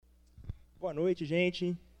Boa noite,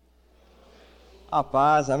 gente. A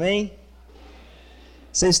paz, amém?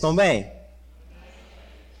 Vocês estão bem?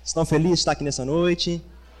 Estão felizes de estar aqui nessa noite?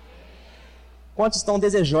 Quantos estão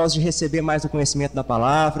desejosos de receber mais do conhecimento da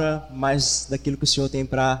palavra, mais daquilo que o Senhor tem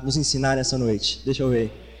para nos ensinar nessa noite? Deixa eu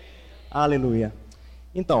ver. Aleluia.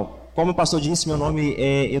 Então, como o pastor disse, meu nome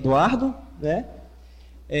é Eduardo, né?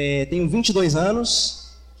 Tenho 22 anos,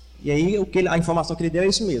 e aí a informação que ele deu é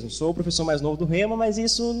isso mesmo. Sou o professor mais novo do Rema, mas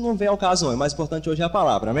isso não vem ao caso, não. O mais importante hoje é a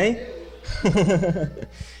palavra, amém?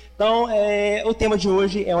 Então, o tema de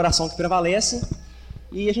hoje é a oração que prevalece.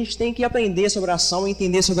 E a gente tem que aprender sobre oração e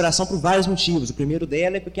entender sobre oração por vários motivos. O primeiro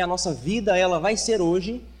dela é porque a nossa vida, ela vai ser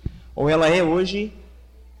hoje, ou ela é hoje...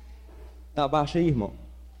 Tá abaixo aí, irmão.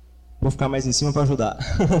 Vou ficar mais em cima para ajudar.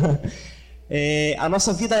 A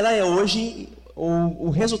nossa vida, ela é hoje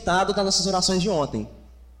o resultado das nossas orações de ontem.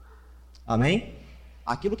 Amém?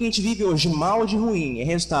 Aquilo que a gente vive hoje, de mal ou de ruim, é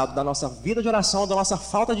resultado da nossa vida de oração ou da nossa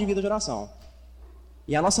falta de vida de oração.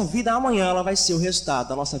 E a nossa vida amanhã, ela vai ser o resultado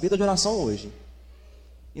da nossa vida de oração hoje.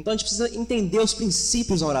 Então a gente precisa entender os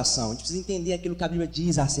princípios da oração, a gente precisa entender aquilo que a Bíblia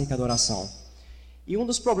diz acerca da oração. E um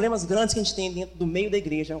dos problemas grandes que a gente tem dentro do meio da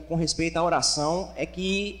igreja com respeito à oração é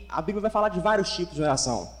que a Bíblia vai falar de vários tipos de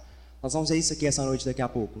oração. Nós vamos ver isso aqui essa noite daqui a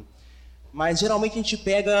pouco. Mas geralmente a gente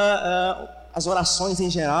pega as orações em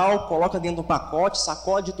geral, coloca dentro de um pacote,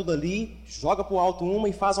 sacode tudo ali, joga para o alto uma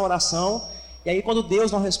e faz uma oração. E aí quando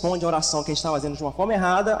Deus não responde a oração que a gente está fazendo de uma forma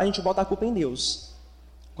errada, a gente bota a culpa em Deus.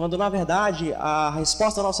 Quando, na verdade, a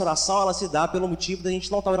resposta da nossa oração, ela se dá pelo motivo de a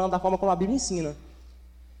gente não estar orando da forma como a Bíblia ensina.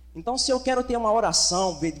 Então, se eu quero ter uma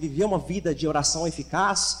oração, viver uma vida de oração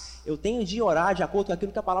eficaz, eu tenho de orar de acordo com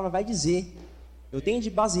aquilo que a palavra vai dizer. Eu tenho de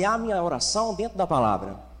basear a minha oração dentro da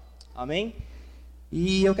palavra. Amém?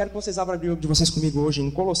 E eu quero que vocês abram a Bíblia de vocês comigo hoje em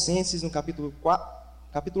Colossenses, no capítulo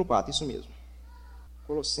 4, isso mesmo.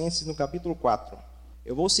 Colossenses, no capítulo 4.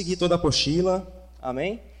 Eu vou seguir toda a apostila,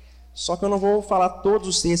 amém? Só que eu não vou falar todos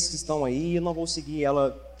os textos que estão aí, eu não vou seguir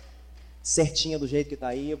ela certinha do jeito que está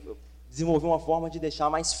aí. Eu desenvolvi uma forma de deixar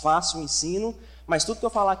mais fácil o ensino, mas tudo que eu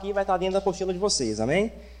falar aqui vai estar dentro da apostila de vocês, amém?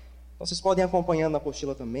 Então vocês podem ir acompanhando a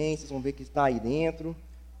apostila também, vocês vão ver que está aí dentro,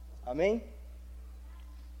 amém?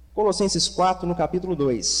 Colossenses 4, no capítulo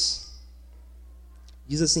 2,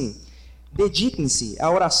 diz assim: dediquem-se à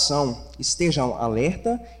oração, estejam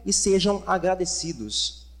alerta e sejam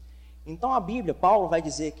agradecidos. Então a Bíblia, Paulo vai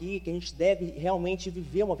dizer aqui que a gente deve realmente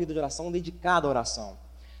viver uma vida de oração dedicada à oração.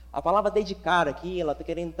 A palavra dedicar aqui, ela está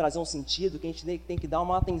querendo trazer um sentido que a gente tem que dar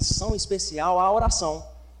uma atenção especial à oração.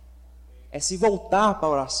 É se voltar para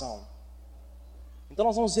a oração. Então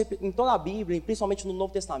nós vamos ver em toda a Bíblia, e principalmente no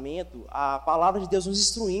Novo Testamento, a palavra de Deus nos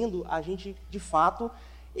instruindo a gente, de fato,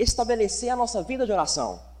 estabelecer a nossa vida de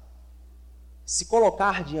oração. Se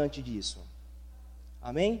colocar diante disso.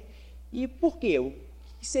 Amém? E por quê? O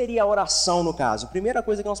que seria a oração no caso? A primeira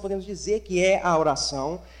coisa que nós podemos dizer que é a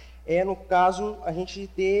oração é, no caso, a gente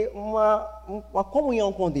ter uma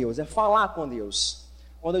comunhão com Deus, é falar com Deus.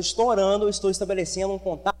 Quando eu estou orando, eu estou estabelecendo um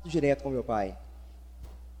contato direto com meu Pai.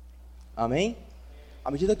 Amém? À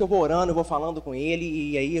medida que eu vou orando, eu vou falando com Ele,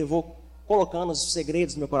 e aí eu vou colocando os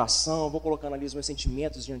segredos do meu coração, vou colocando ali os meus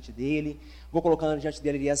sentimentos diante dEle, vou colocando diante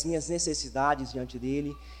dEle as minhas necessidades diante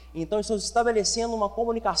dEle. Então, eu estou estabelecendo uma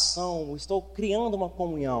comunicação, estou criando uma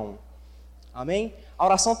comunhão. Amém? A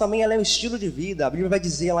oração também ela é um estilo de vida. A Bíblia vai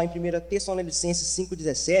dizer lá em 1 Tessalonicenses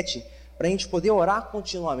 5,17, para a gente poder orar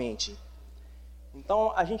continuamente.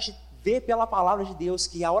 Então, a gente vê pela palavra de Deus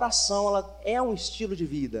que a oração ela é um estilo de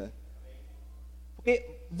vida. Porque,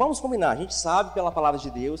 vamos combinar, a gente sabe pela palavra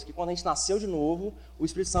de Deus que quando a gente nasceu de novo, o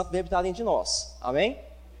Espírito Santo deve habitar dentro de nós. Amém?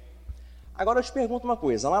 Agora eu te pergunto uma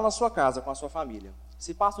coisa, lá na sua casa, com a sua família,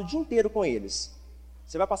 você passa o dia inteiro com eles,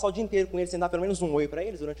 você vai passar o dia inteiro com eles sem dar pelo menos um oi para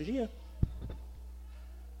eles durante o dia?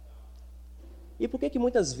 E por que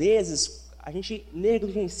muitas vezes a gente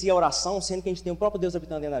negligencia a oração, sendo que a gente tem o próprio Deus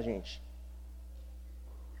habitando dentro da gente?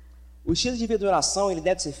 O estilo de vida de oração ele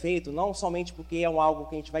deve ser feito não somente porque é algo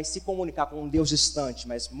que a gente vai se comunicar com um Deus distante,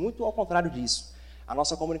 mas muito ao contrário disso. A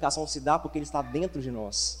nossa comunicação se dá porque Ele está dentro de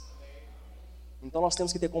nós. Então nós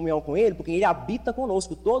temos que ter comunhão com Ele, porque Ele habita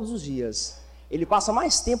conosco todos os dias. Ele passa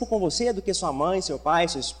mais tempo com você do que sua mãe, seu pai,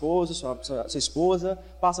 seu esposo, sua esposa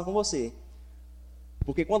passa com você.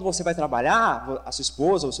 Porque quando você vai trabalhar, a sua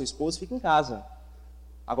esposa ou seu esposo fica em casa.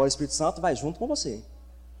 Agora o Espírito Santo vai junto com você.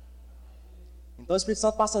 Então o Espírito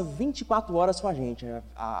Santo passa 24 horas com a gente.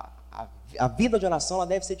 A vida de oração ela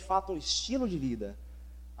deve ser de fato um estilo de vida.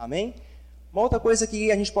 Amém? Uma outra coisa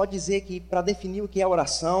que a gente pode dizer que para definir o que é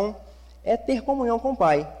oração é ter comunhão com o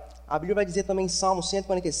Pai. A Bíblia vai dizer também em Salmo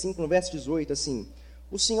 145, no verso 18, assim: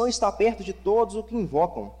 o Senhor está perto de todos os que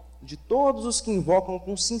invocam, de todos os que invocam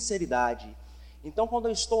com sinceridade. Então, quando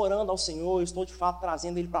eu estou orando ao Senhor, eu estou de fato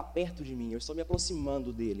trazendo Ele para perto de mim, eu estou me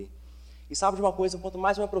aproximando dEle. E sabe de uma coisa, quanto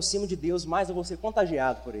mais eu me aproximo de Deus, mais eu vou ser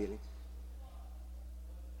contagiado por Ele.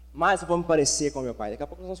 Mais eu vou me parecer com o meu Pai. Daqui a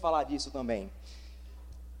pouco nós vamos falar disso também.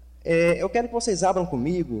 Eu quero que vocês abram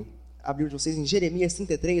comigo a Bíblia de vocês em Jeremias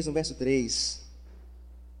 33, no verso 3.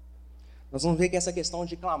 Nós vamos ver que essa questão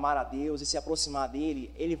de clamar a Deus e se aproximar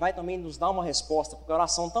dEle, Ele vai também nos dar uma resposta, porque a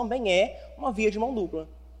oração também é uma via de mão dupla.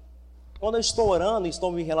 Quando eu estou orando e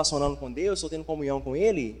estou me relacionando com Deus, estou tendo comunhão com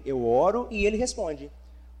Ele, eu oro e Ele responde.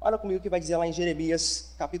 Olha comigo o que vai dizer lá em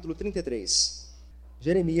Jeremias, capítulo 33.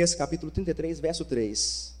 Jeremias, capítulo 33, verso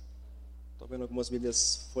 3. Estou vendo algumas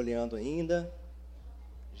Bíblias folheando ainda.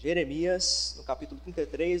 Jeremias, no capítulo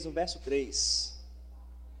 33, no verso 3.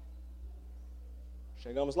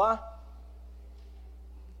 Chegamos lá?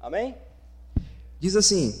 Amém? Diz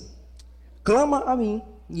assim: clama a mim,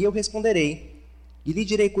 e eu responderei, e lhe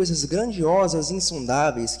direi coisas grandiosas e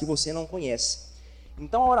insondáveis que você não conhece.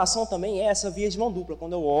 Então a oração também é essa via de mão dupla.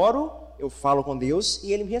 Quando eu oro, eu falo com Deus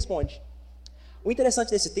e Ele me responde. O interessante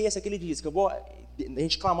desse texto é que ele diz que a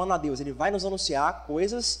gente clamando a Deus, Ele vai nos anunciar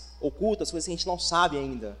coisas ocultas, coisas que a gente não sabe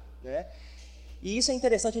ainda, né? E isso é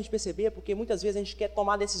interessante a gente perceber, porque muitas vezes a gente quer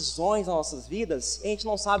tomar decisões nas nossas vidas e a gente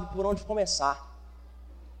não sabe por onde começar.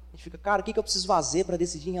 A gente fica, cara, o que eu preciso fazer para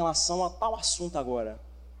decidir em relação a tal assunto agora?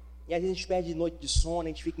 E às vezes a gente perde noite de sono, a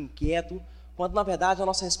gente fica inquieto, quando na verdade a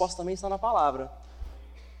nossa resposta também está na palavra.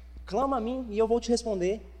 Clama a mim e eu vou te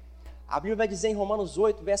responder. A Bíblia vai dizer em Romanos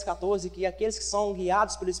 8, verso 14, que aqueles que são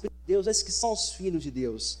guiados pelo Espírito de Deus, esses que são os filhos de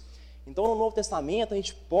Deus. Então no Novo Testamento a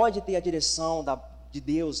gente pode ter a direção de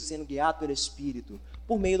Deus sendo guiado pelo Espírito,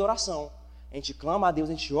 por meio da oração. A gente clama a Deus,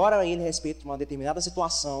 a gente ora a Ele a respeito de uma determinada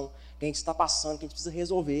situação que a gente está passando, que a gente precisa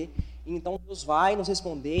resolver. E então Deus vai nos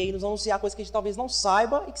responder e nos anunciar coisas que a gente talvez não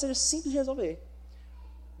saiba e que seja simples de resolver.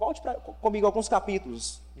 Volte comigo alguns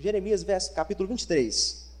capítulos. Jeremias, capítulo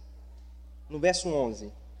 23, no verso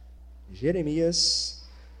 11. Jeremias,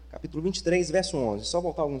 capítulo 23, verso 11. Só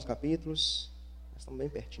voltar alguns capítulos, nós estamos bem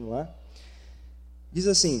pertinho lá. Diz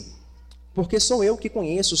assim: porque sou eu que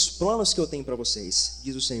conheço os planos que eu tenho para vocês,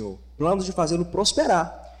 diz o Senhor, planos de fazê-lo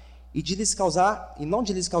prosperar e não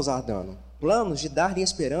de lhes causar dano, planos de dar-lhe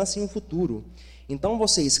esperança em um futuro. Então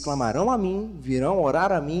vocês clamarão a mim, virão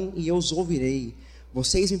orar a mim e eu os ouvirei.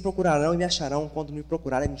 Vocês me procurarão e me acharão quando me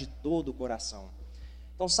procurarem de todo o coração.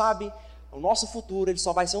 Então, sabe, o nosso futuro ele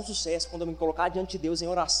só vai ser um sucesso quando eu me colocar diante de Deus em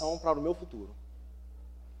oração para o meu futuro.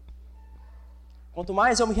 Quanto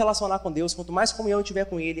mais eu me relacionar com Deus, quanto mais comunhão eu tiver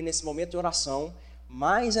com Ele nesse momento de oração,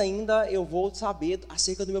 mais ainda eu vou saber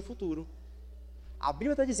acerca do meu futuro. A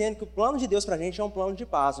Bíblia está dizendo que o plano de Deus para a gente é um plano de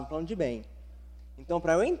paz, um plano de bem. Então,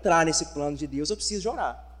 para eu entrar nesse plano de Deus, eu preciso de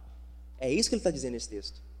orar. É isso que ele está dizendo nesse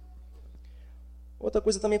texto. Outra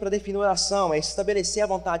coisa também para definir oração é estabelecer a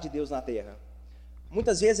vontade de Deus na terra.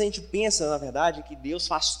 Muitas vezes a gente pensa, na verdade, que Deus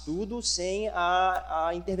faz tudo sem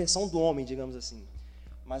a intervenção do homem, digamos assim.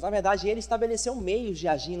 Mas, na verdade, Ele estabeleceu meios de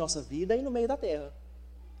agir em nossa vida e no meio da terra.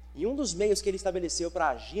 E um dos meios que Ele estabeleceu para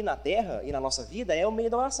agir na terra e na nossa vida é o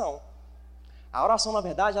meio da oração. A oração, na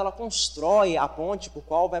verdade, ela constrói a ponte por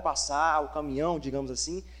qual vai passar o caminhão, digamos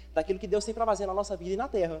assim, daquilo que Deus tem para fazer na nossa vida e na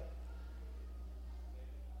terra.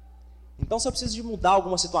 Então, se eu preciso de mudar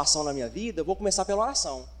alguma situação na minha vida, eu vou começar pela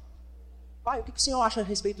oração. Pai, o que o Senhor acha a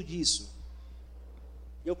respeito disso?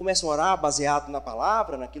 E eu começo a orar baseado na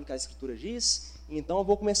palavra, naquilo que a Escritura diz, e então eu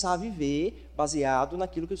vou começar a viver baseado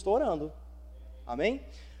naquilo que eu estou orando. Amém?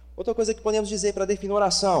 Outra coisa que podemos dizer para definir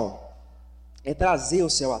oração é trazer o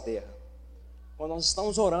céu à terra. Quando nós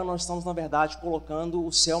estamos orando, nós estamos, na verdade, colocando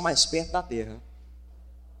o céu mais perto da terra.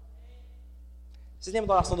 Vocês lembram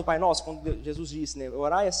da oração do Pai Nosso, quando Jesus disse, né?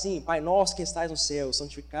 Orai assim: Pai Nosso que estais no céu,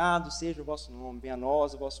 santificado seja o vosso nome, venha a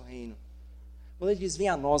nós o vosso reino. Quando ele diz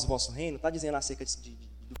venha a nós o vosso reino, está dizendo acerca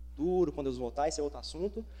do futuro, quando Deus voltar, esse é outro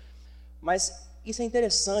assunto. Mas isso é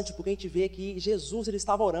interessante, porque a gente vê que Jesus ele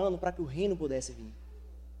estava orando para que o reino pudesse vir.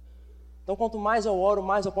 Então, quanto mais eu oro,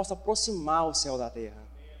 mais eu posso aproximar o céu da terra.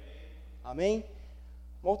 Amém?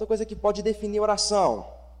 Uma outra coisa que pode definir oração: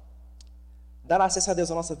 dar acesso a Deus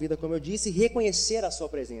na nossa vida, como eu disse, e reconhecer a sua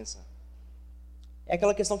presença. É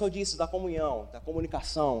aquela questão que eu disse da comunhão, da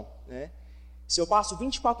comunicação, né? Se eu passo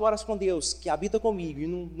 24 horas com Deus, que habita comigo, e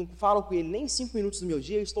não falo com Ele nem 5 minutos do meu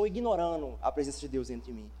dia, eu estou ignorando a presença de Deus dentro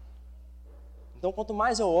de mim. Então, quanto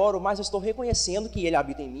mais eu oro, mais eu estou reconhecendo que Ele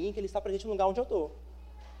habita em mim, que Ele está presente no lugar onde eu estou.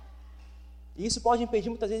 E isso pode impedir,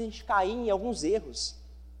 muitas vezes, a gente cair em alguns erros,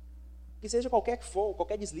 que seja qualquer que for,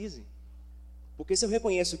 qualquer deslize. Porque se eu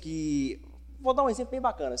reconheço que... Vou dar um exemplo bem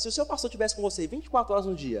bacana. Se o seu pastor estivesse com você 24 horas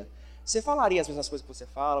no dia, Você falaria as mesmas coisas que você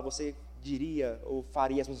fala? Você diria ou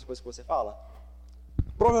faria as mesmas coisas que você fala?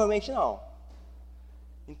 Provavelmente não.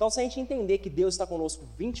 Então, se a gente entender que Deus está conosco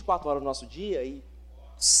 24 horas do nosso dia e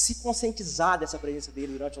se conscientizar dessa presença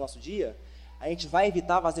dele durante o nosso dia, a gente vai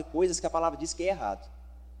evitar fazer coisas que a palavra diz que é errado.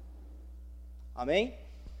 Amém?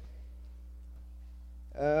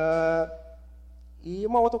 E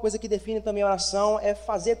uma outra coisa que define também a oração é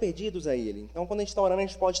fazer pedidos a Ele. Então, quando a gente está orando, a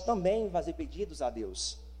gente pode também fazer pedidos a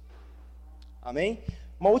Deus. Amém?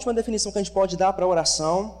 Uma última definição que a gente pode dar para a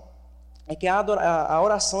oração é que a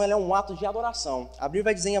oração ela é um ato de adoração. A Bíblia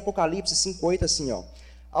vai dizer em Apocalipse 5:8 assim, ó: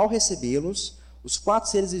 ao recebê-los, os 4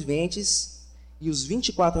 seres viventes e os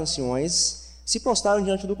 24 anciões se prostraram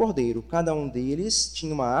diante do Cordeiro. Cada um deles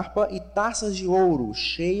tinha uma harpa e taças de ouro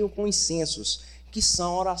cheio com incensos, que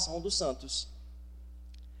são a oração dos santos.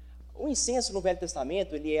 O incenso no Velho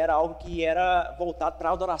Testamento ele era algo que era voltado para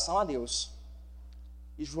a adoração a Deus.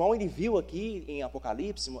 E João ele viu aqui em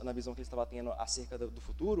Apocalipse, na visão que ele estava tendo acerca do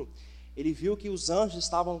futuro, ele viu que os anjos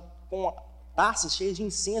estavam com taças cheias de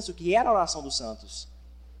incenso, que era a oração dos santos.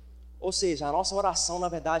 Ou seja, a nossa oração, na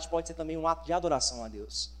verdade, pode ser também um ato de adoração a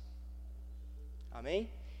Deus. Amém?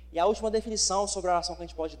 E a última definição sobre a oração que a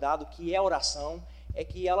gente pode dar do que é oração é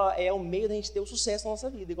que ela é o meio da gente ter o sucesso na nossa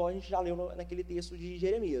vida, igual a gente já leu naquele texto de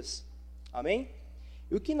Jeremias. Amém?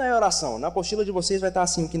 E o que não é oração? Na apostila de vocês vai estar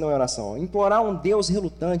assim: o que não é oração? Implorar um Deus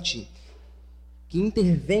relutante que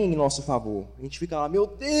intervém em nosso favor. A gente fica lá: meu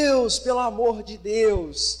Deus, pelo amor de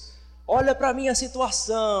Deus, olha para a minha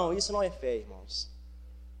situação. Isso não é fé, irmãos.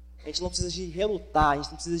 A gente não precisa de relutar, a gente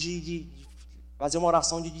não precisa de fazer uma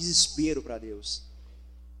oração de desespero para Deus.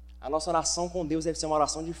 A nossa oração com Deus deve ser uma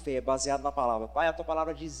oração de fé, baseada na palavra. Pai, a tua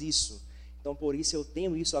palavra diz isso, então por isso eu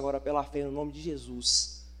tenho isso agora pela fé no nome de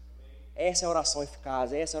Jesus. Essa é a oração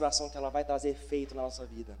eficaz, essa é a oração que ela vai trazer efeito na nossa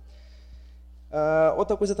vida.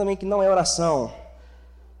 Outra coisa também que não é oração: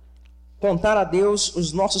 contar a Deus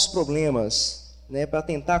os nossos problemas, né, para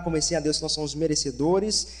tentar convencer a Deus que nós somos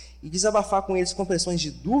merecedores e desabafar com eles com pressões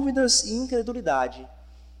de dúvidas e incredulidade.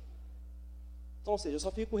 Então, ou seja, eu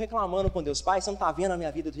só fico reclamando com Deus: Pai, você não está vendo a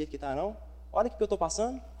minha vida do jeito que está, não? Olha o que eu estou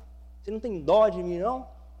passando. Você não tem dó de mim, não?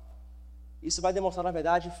 Isso vai demonstrar, na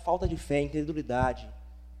verdade, falta de fé, incredulidade.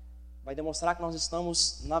 Vai demonstrar que nós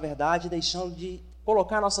estamos, na verdade, deixando de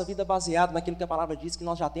colocar a nossa vida baseada naquilo que a palavra diz que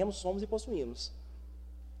nós já temos, somos e possuímos.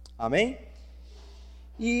 Amém?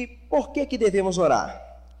 E por que devemos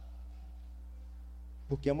orar?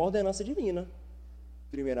 Porque é uma ordenança divina,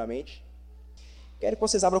 primeiramente. Quero que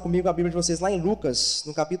vocês abram comigo a Bíblia de vocês lá em Lucas,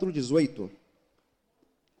 no capítulo 18.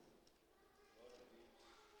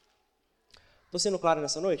 Estou sendo claro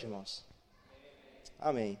nessa noite, irmãos?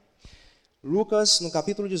 Amém. Lucas, no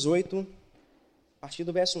capítulo 18, a partir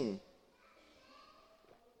do verso 1.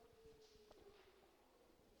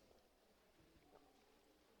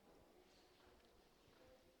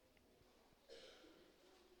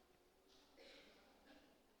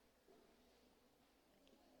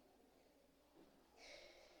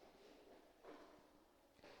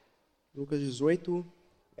 Lucas 18,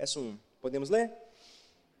 verso 1. Podemos ler?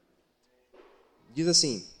 Diz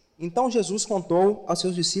assim: então Jesus contou aos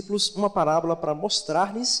seus discípulos uma parábola para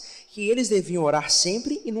mostrar-lhes que eles deviam orar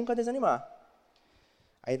sempre e nunca desanimar.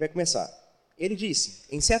 Aí vai começar. Ele disse: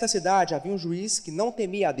 em certa cidade havia um juiz que não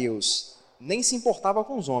temia a Deus, nem se importava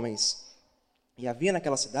com os homens. E havia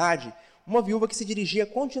naquela cidade uma viúva que se dirigia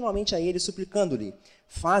continuamente a ele, suplicando-lhe: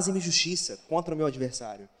 faze-me justiça contra o meu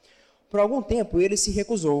adversário. Por algum tempo ele se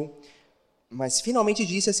recusou, mas finalmente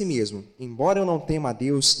disse a si mesmo: embora eu não tema a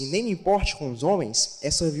Deus e nem me importe com os homens,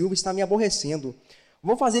 essa viúva está me aborrecendo.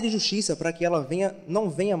 Vou fazer-lhe justiça para que ela não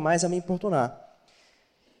venha mais a me importunar.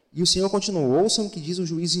 E o Senhor continuou: ouçam o que diz o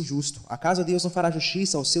juiz injusto. Acaso Deus não fará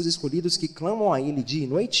justiça aos seus escolhidos que clamam a Ele dia e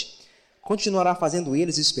noite? Continuará fazendo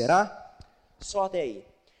eles esperar? Só até aí.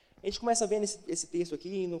 A gente começa a ver esse texto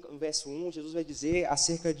aqui, no verso 1, Jesus vai dizer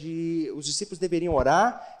acerca de os discípulos deveriam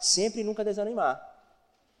orar sempre e nunca desanimar.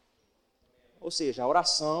 Ou seja, a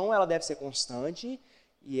oração ela deve ser constante,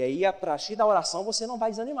 e aí a partir da oração você não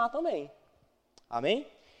vai desanimar também. Amém?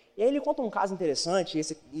 E aí ele conta um caso interessante,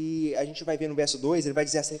 e a gente vai ver no verso 2, ele vai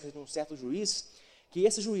dizer acerca de um certo juiz, que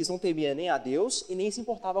esse juiz não temia nem a Deus e nem se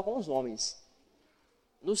importava com os homens.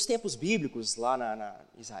 Nos tempos bíblicos, lá na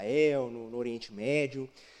Israel, no Oriente Médio,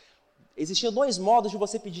 existiam 2 modos de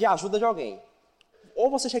você pedir a ajuda de alguém.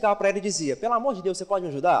 Ou você chegava para ela e dizia: pelo amor de Deus, você pode me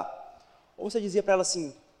ajudar? Ou você dizia para ela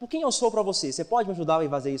assim: por quem eu sou para você? Você pode me ajudar a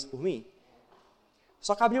fazer isso por mim?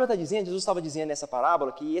 Só que a Bíblia está dizendo, Jesus estava dizendo nessa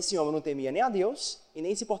parábola, que esse homem não temia nem a Deus e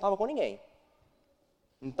nem se importava com ninguém.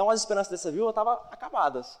 Então as esperanças dessa viúva estavam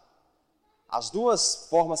acabadas. As duas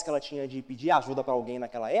formas que ela tinha de pedir ajuda para alguém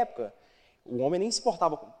naquela época, o homem nem se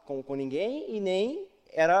importava com ninguém e nem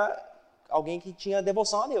era alguém que tinha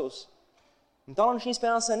devoção a Deus. Então ela não tinha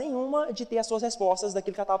esperança nenhuma de ter as suas respostas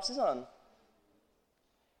daquilo que ela estava precisando.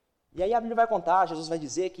 E aí a Bíblia vai contar, Jesus vai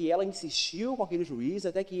dizer que ela insistiu com aquele juiz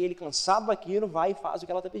até que ele, cansado daquilo, vai e faz o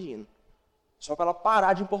que ela está pedindo. Só para ela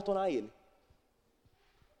parar de importunar ele.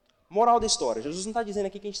 Moral da história, Jesus não está dizendo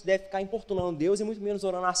aqui que a gente deve ficar importunando Deus e muito menos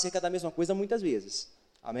orando acerca da mesma coisa muitas vezes.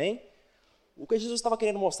 Amém? O que Jesus estava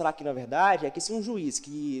querendo mostrar aqui, na verdade, é que se um juiz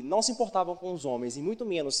que não se importava com os homens e muito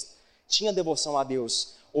menos tinha devoção a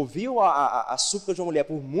Deus, ouviu a súplica de uma mulher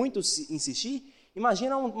por muito insistir,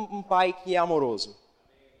 imagina um pai que é amoroso.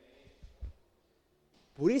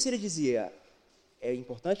 Por isso ele dizia, é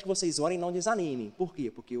importante que vocês orem e não desanimem. Por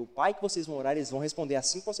quê? Porque o pai que vocês vão orar, eles vão responder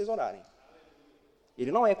assim que vocês orarem.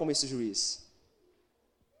 Ele não é como esse juiz.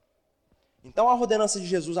 Então a ordenança de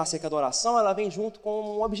Jesus acerca da oração, ela vem junto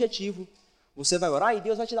com um objetivo. Você vai orar e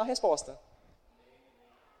Deus vai te dar a resposta.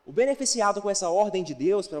 O beneficiado com essa ordem de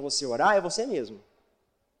Deus para você orar é você mesmo.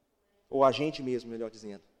 Ou a gente mesmo, melhor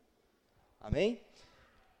dizendo. Amém?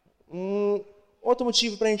 Outro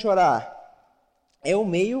motivo para a gente orar é o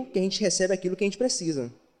meio que a gente recebe aquilo que a gente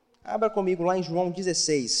precisa. Abra comigo lá em João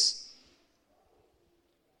 16.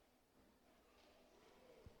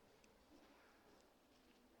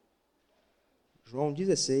 João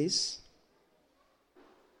 16.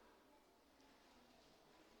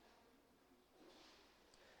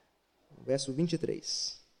 Verso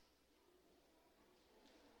 23.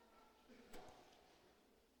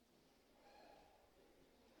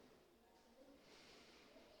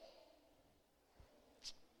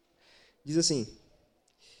 Diz assim: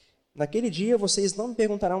 naquele dia vocês não me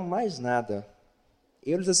perguntarão mais nada.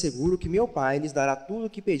 Eu lhes asseguro que meu Pai lhes dará tudo o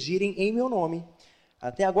que pedirem em meu nome.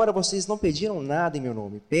 Até agora vocês não pediram nada em meu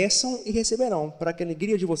nome. Peçam e receberão, para que a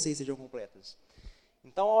alegria de vocês seja completas.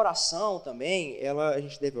 Então a oração também, a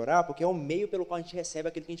gente deve orar porque é o meio pelo qual a gente recebe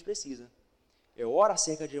aquilo que a gente precisa. Eu oro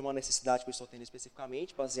acerca de uma necessidade que eu estou tendo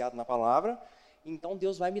especificamente, baseado na palavra, então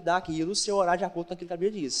Deus vai me dar aquilo se eu orar de acordo com aquilo que a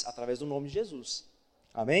Bíblia diz, através do nome de Jesus.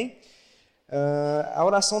 Amém? A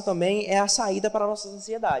oração também é a saída para nossas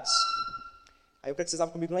ansiedades. Aí eu quero que vocês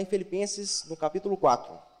abram comigo lá em Filipenses, no capítulo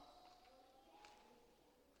 4.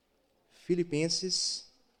 Filipenses,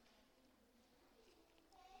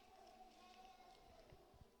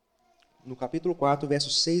 no capítulo 4,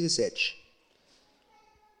 versos 6 e 7.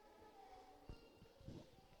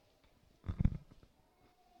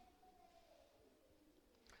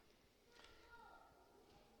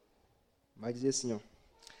 Vai dizer assim, ó: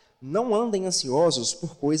 não andem ansiosos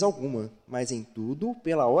por coisa alguma, mas em tudo,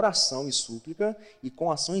 pela oração e súplica, e com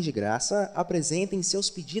ações de graça, apresentem seus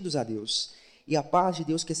pedidos a Deus. E a paz de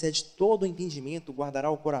Deus, que excede todo o entendimento,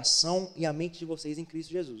 guardará o coração e a mente de vocês em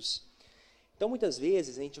Cristo Jesus. Então, muitas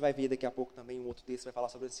vezes, a gente vai ver daqui a pouco também um outro texto que vai falar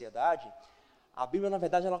sobre ansiedade. A Bíblia, na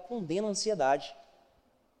verdade, ela condena a ansiedade.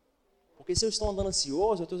 Porque se eu estou andando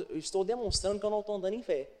ansioso, eu estou demonstrando que eu não estou andando em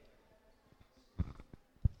fé.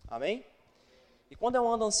 Amém? E quando eu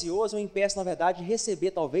ando ansioso, eu impeço, na verdade, de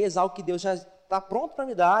receber, talvez, algo que Deus já está pronto para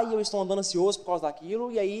me dar, e eu estou andando ansioso por causa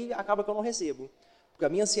daquilo, e aí acaba que eu não recebo. Porque a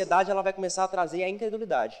minha ansiedade, ela vai começar a trazer a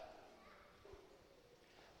incredulidade.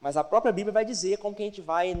 Mas a própria Bíblia vai dizer como que a gente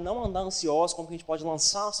vai não andar ansioso, como que a gente pode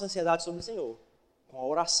lançar a nossa ansiedade sobre o Senhor, com a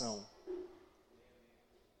oração.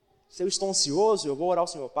 Se eu estou ansioso, eu vou orar ao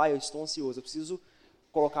Senhor: Pai, eu estou ansioso, eu preciso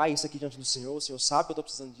colocar isso aqui diante do Senhor, o Senhor sabe que eu estou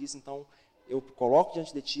precisando disso, então eu coloco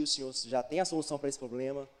diante de Ti, o Senhor já tem a solução para esse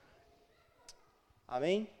problema.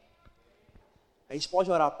 Amém? A gente pode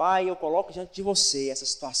orar: Pai, eu coloco diante de Você essa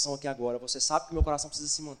situação aqui agora, Você sabe que meu coração precisa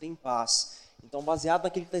se manter em paz. Então, baseado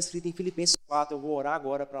naquilo que está escrito em Filipenses 4, eu vou orar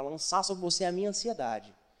agora para lançar sobre Você a minha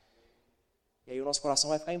ansiedade. E aí o nosso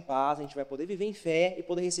coração vai ficar em paz, a gente vai poder viver em fé e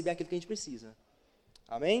poder receber aquilo que a gente precisa.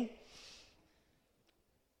 Amém?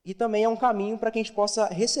 E também é um caminho para que a gente possa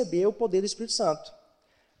receber o poder do Espírito Santo.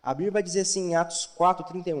 A Bíblia vai dizer assim em Atos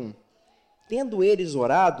 4:31. Tendo eles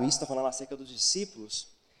orado, isso está falando acerca dos discípulos,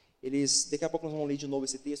 daqui a pouco nós vamos ler de novo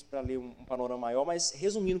esse texto para ler um panorama maior, mas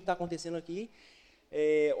resumindo o que está acontecendo aqui,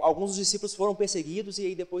 alguns dos discípulos foram perseguidos e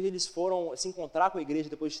aí depois eles foram se encontrar com a igreja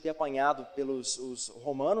depois de ter apanhado pelos os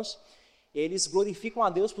romanos. E eles glorificam a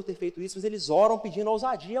Deus por ter feito isso, mas eles oram pedindo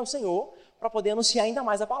ousadia ao Senhor para poder anunciar ainda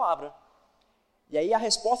mais a palavra. E aí a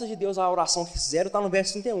resposta de Deus à oração que fizeram está no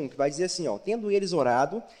verso 31, que vai dizer assim, ó: tendo eles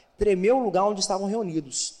orado, tremeu o lugar onde estavam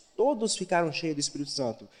reunidos. Todos ficaram cheios do Espírito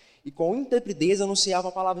Santo e com intrepidez anunciavam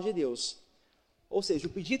a palavra de Deus. Ou seja, o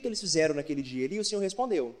pedido que eles fizeram naquele dia ali, o Senhor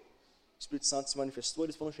respondeu. O Espírito Santo se manifestou,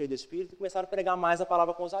 eles foram cheios do Espírito e começaram a pregar mais a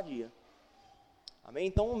palavra com ousadia. Amém?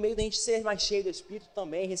 Então, um meio da gente ser mais cheio do Espírito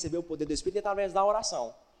também, receber o poder do Espírito, é através da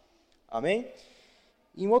oração. Amém?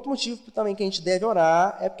 E um outro motivo também que a gente deve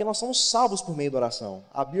orar é porque nós somos salvos por meio da oração.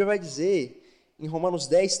 A Bíblia vai dizer, em Romanos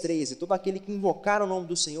 10, 13, todo aquele que invocar o nome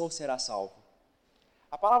do Senhor será salvo.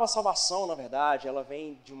 A palavra salvação, na verdade, ela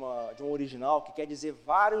vem de um original que quer dizer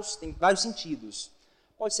tem vários sentidos.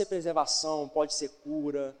 Pode ser preservação, pode ser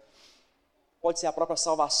cura, pode ser a própria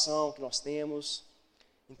salvação que nós temos.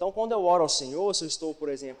 Então, quando eu oro ao Senhor, se eu estou, por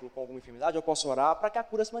exemplo, com alguma enfermidade, eu posso orar para que a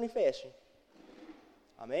cura se manifeste.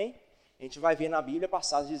 Amém? A gente vai ver na Bíblia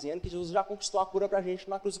passagens dizendo que Jesus já conquistou a cura para a gente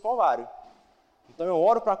na cruz do Calvário. Então, eu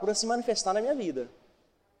oro para a cura se manifestar na minha vida.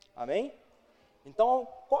 Amém? Então,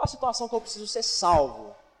 qual a situação que eu preciso ser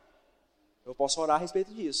salvo? Eu posso orar a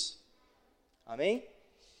respeito disso. Amém?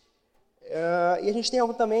 E a gente tem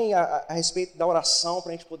algo também a respeito da oração,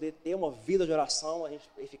 para a gente poder ter uma vida de oração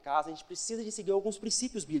eficaz, a gente precisa de seguir alguns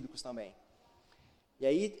princípios bíblicos também. E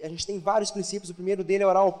aí a gente tem vários princípios, o primeiro dele é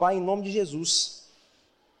orar ao Pai em nome de Jesus.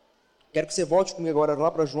 Quero que você volte comigo agora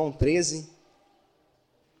lá para João 13.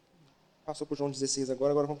 Passou por João 16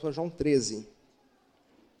 agora vamos para João 13.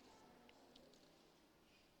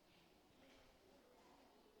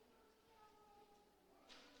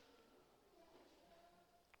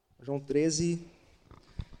 João 13,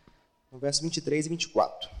 no verso 23 e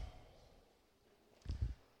 24.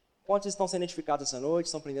 Quantos estão sendo edificados essa noite?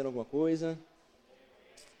 Estão aprendendo alguma coisa?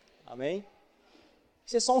 Amém?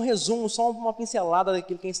 Isso é só um resumo, só uma pincelada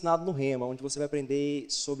daquilo que é ensinado no Rema, onde você vai aprender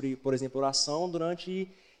sobre, por exemplo, oração durante,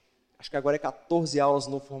 acho que agora é 14 aulas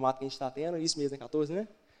no formato que a gente está tendo, isso mesmo, é 14, né?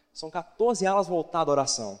 São 14 aulas voltadas à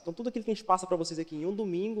oração. Então, tudo aquilo que a gente passa para vocês aqui em um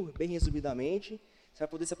domingo, bem resumidamente, você vai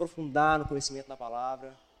poder se aprofundar no conhecimento da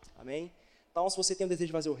palavra. Amém? Então, se você tem o desejo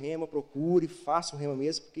de fazer o Rema, procure, faça o Rema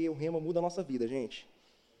mesmo, porque o Rema muda a nossa vida, gente.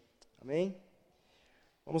 Amém?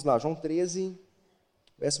 Vamos lá, João 13,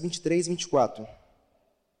 verso 23 e 24.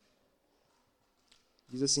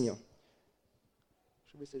 Diz assim, ó.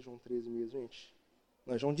 Deixa eu ver se é João 13 mesmo, gente.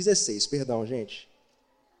 Não, é João 16, perdão, gente.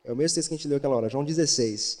 É o mesmo texto que a gente leu aquela hora, João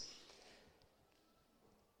 16.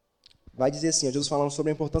 Vai dizer assim, ó, Jesus falando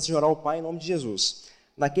sobre a importância de orar ao Pai em nome de Jesus.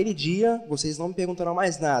 Naquele dia, vocês não me perguntarão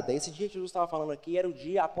mais nada. Esse dia que Jesus estava falando aqui era o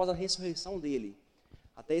dia após a ressurreição dele.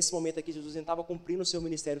 Até esse momento aqui, Jesus estava cumprindo o seu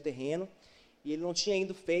ministério terreno e ele não tinha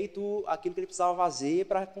ainda feito aquilo que ele precisava fazer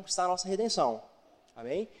para conquistar a nossa redenção.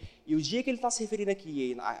 Amém? E o dia que ele está se referindo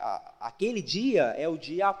aqui, aquele dia é o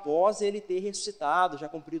dia após ele ter ressuscitado, já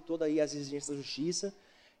cumprido todas aí as exigências da justiça,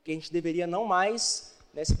 que a gente deveria não mais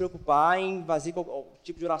se preocupar em fazer o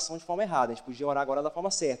tipo de oração de forma errada. A gente podia orar agora da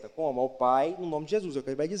forma certa. Como? Ao Pai, no nome de Jesus, é o que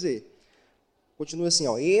ele vai dizer. Continua assim,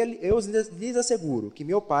 ó. Eu lhes asseguro que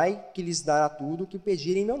meu Pai, que lhes dará tudo o que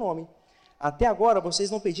pedirem em meu nome. Até agora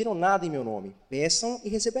vocês não pediram nada em meu nome. Peçam e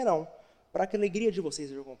receberão, para que a alegria de vocês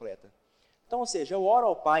seja completa. Então, ou seja, eu oro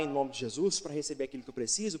ao Pai em nome de Jesus para receber aquilo que eu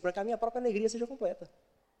preciso, para que a minha própria alegria seja completa.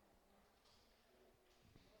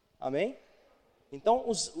 Amém? Então,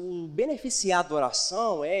 o beneficiado da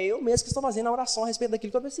oração é eu mesmo que estou fazendo a oração a respeito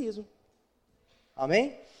daquilo que eu preciso.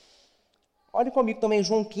 Amém? Olhe comigo também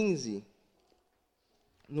João 15,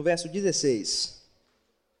 no verso 16.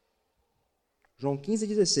 João 15,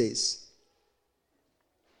 16.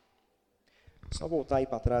 Só voltar aí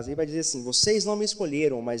para trás, aí vai dizer assim, vocês não me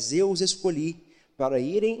escolheram, mas eu os escolhi para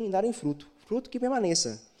irem e darem fruto, fruto que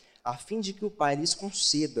permaneça, a fim de que o Pai lhes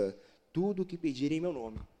conceda tudo o que pedirem em meu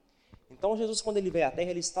nome. Então, Jesus, quando ele veio à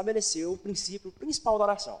Terra, ele estabeleceu o princípio principal da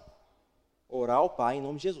oração. Orar ao Pai em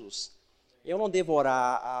nome de Jesus. Eu não devo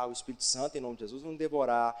orar ao Espírito Santo em nome de Jesus, eu não devo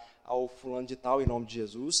orar ao fulano de tal em nome de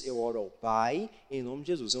Jesus, eu oro ao Pai em nome de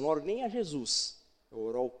Jesus. Eu não oro nem a Jesus, eu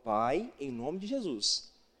oro ao Pai em nome de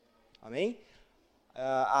Jesus. Amém?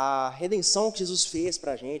 A redenção que Jesus fez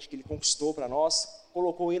para a gente, que ele conquistou para nós,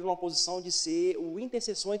 colocou ele numa posição de ser o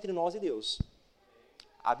intercessor entre nós e Deus.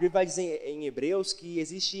 A Bíblia vai dizer em Hebreus que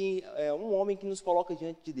existe um homem que nos coloca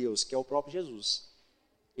diante de Deus, que é o próprio Jesus.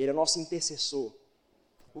 Ele é nosso intercessor.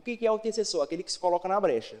 O que é o intercessor? Aquele que se coloca na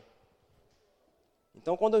brecha.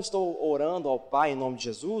 Então, quando eu estou orando ao Pai em nome de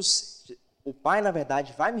Jesus, o Pai, na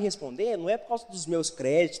verdade, vai me responder, não é por causa dos meus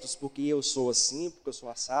créditos, porque eu sou assim, porque eu sou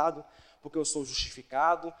assado, porque eu sou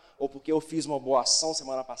justificado, ou porque eu fiz uma boa ação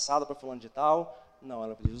semana passada para fulano de tal.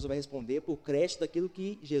 Não, Jesus vai responder por crédito daquilo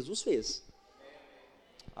que Jesus fez.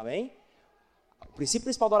 Amém? O princípio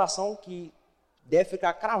principal da oração que deve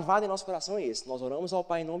ficar cravado em nosso coração é esse. Nós oramos ao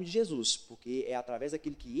Pai em nome de Jesus, porque é através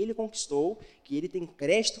daquilo que Ele conquistou, que Ele tem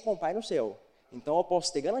crédito com o Pai no céu. Então eu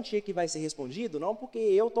posso ter garantia que vai ser respondido, não porque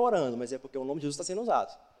eu estou orando, mas é porque o nome de Jesus está sendo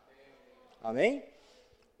usado. Amém?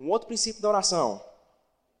 Um outro princípio da oração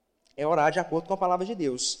é orar de acordo com a palavra de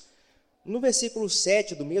Deus. No versículo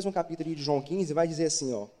 7 do mesmo capítulo de João 15, vai dizer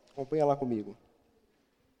assim, ó, acompanha lá comigo.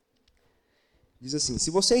 Diz assim: se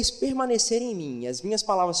vocês permanecerem em mim e as minhas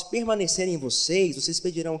palavras permanecerem em vocês, vocês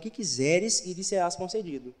pedirão o que quiseres e lhes será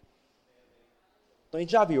concedido. Então a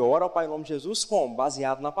gente já viu, ora ao Pai em nome de Jesus como?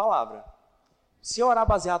 Baseado na palavra. Se eu orar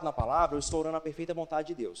baseado na palavra, eu estou orando a perfeita vontade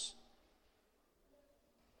de Deus.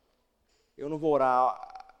 Eu não vou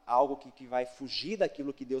orar algo que vai fugir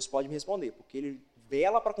daquilo que Deus pode me responder, porque Ele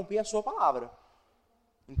vela para cumprir a sua palavra.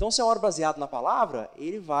 Então, se eu oro baseado na palavra,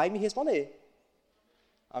 Ele vai me responder.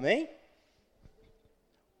 Amém?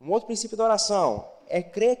 Um outro princípio da oração é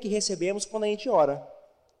crer que recebemos quando a gente ora.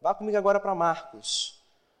 Vá comigo agora para Marcos,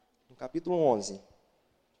 no capítulo 11.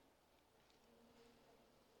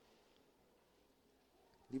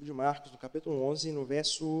 Livro de Marcos, no capítulo 11, no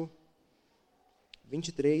verso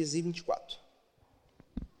 23 e 24.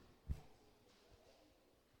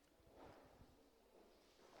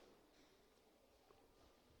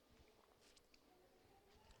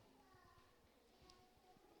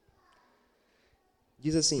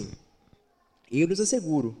 Diz assim: eu lhes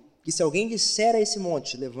asseguro que se alguém disser a esse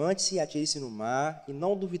monte, levante-se e atire-se no mar, e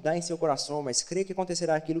não duvidar em seu coração, mas crer que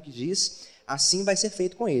acontecerá aquilo que diz, assim vai ser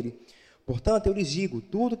feito com ele. Portanto, eu lhes digo,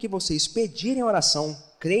 tudo que vocês pedirem em oração,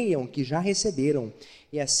 creiam que já receberam,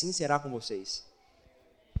 e assim será com vocês.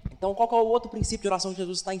 Então, qual é o outro princípio de oração que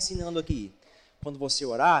Jesus está ensinando aqui? Quando você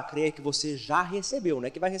orar, creia que você já recebeu, não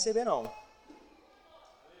é que vai receber, não.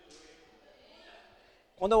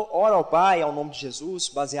 Quando eu oro ao Pai, ao nome de Jesus,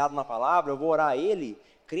 baseado na palavra, eu vou orar a Ele,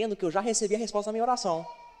 crendo que eu já recebi a resposta da minha oração.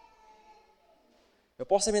 Eu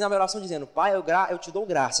posso terminar minha oração dizendo: Pai, eu te dou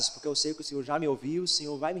graças, porque eu sei que o Senhor já me ouviu, o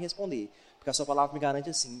Senhor vai me responder. Porque a sua palavra me garante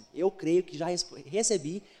assim, eu creio que já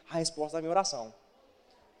recebi a resposta da minha oração.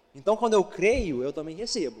 Então, quando eu creio, eu também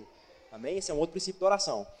recebo. Amém? Esse é um outro princípio da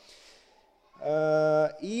oração.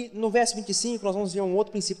 E no verso 25, nós vamos ver um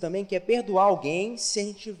outro princípio também, que é perdoar alguém se a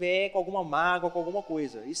gente tiver com alguma mágoa, com alguma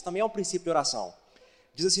coisa. Isso também é um princípio de oração.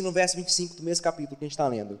 Diz assim no verso 25 do mesmo capítulo que a gente está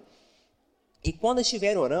lendo: e quando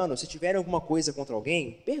estiverem orando, se tiverem alguma coisa contra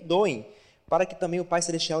alguém, perdoem, para que também o Pai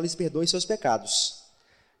Celestial lhes perdoe seus pecados.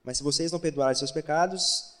 Mas se vocês não perdoarem seus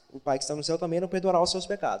pecados, o Pai que está no céu também não perdoará os seus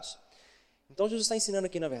pecados. Então Jesus está ensinando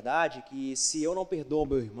aqui, na verdade, que se eu não perdoo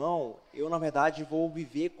meu irmão, eu, na verdade, vou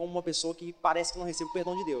viver como uma pessoa que parece que não recebe o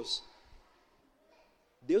perdão de Deus.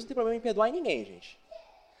 Deus não tem problema em perdoar em ninguém, gente.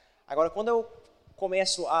 Agora, quando eu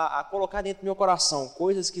começo a colocar dentro do meu coração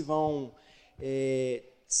coisas que vão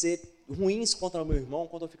ser ruins contra o meu irmão,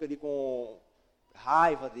 quando eu fico ali com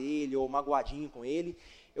raiva dele ou magoadinho com ele,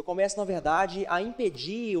 eu começo, na verdade, a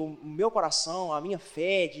impedir o meu coração, a minha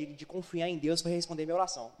fé de confiar em Deus para responder a minha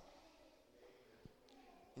oração.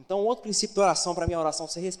 Então, outro princípio da oração, para a minha oração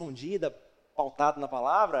ser respondida, pautado na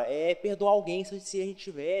palavra, é perdoar alguém se a gente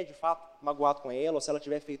estiver, de fato, magoado com ela, ou se ela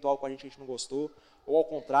tiver feito algo com a gente que a gente não gostou, ou ao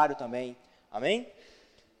contrário também. Amém?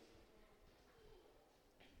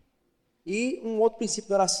 E um outro princípio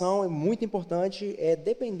da oração, é muito importante, é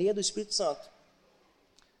depender do Espírito Santo.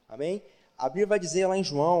 Amém? A Bíblia vai dizer lá em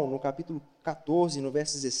João, no capítulo 14, no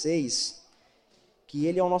verso 16, que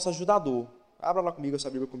ele é o nosso ajudador. Abra lá comigo, essa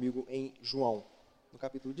Bíblia comigo, em João, no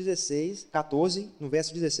capítulo 14, no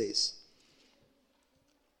verso 16.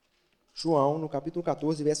 João, no capítulo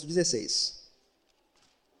 14, verso 16.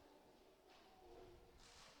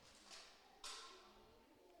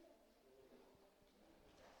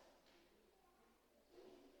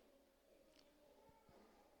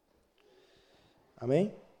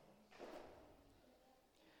 Amém?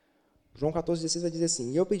 João 14, 16 vai dizer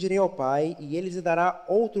assim: e eu pedirei ao Pai, e ele lhes dará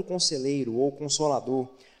outro conselheiro, ou consolador,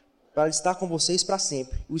 para estar com vocês para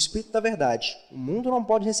sempre, o Espírito da verdade. O mundo não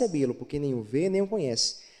pode recebê-lo, porque nem o vê, nem o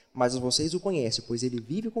conhece. Mas vocês o conhecem, pois ele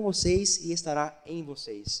vive com vocês e estará em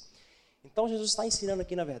vocês. Então, Jesus está ensinando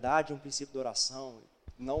aqui, na verdade, um princípio da oração,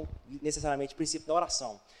 não necessariamente o princípio da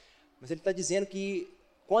oração, mas ele está dizendo que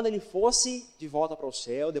quando ele fosse de volta para o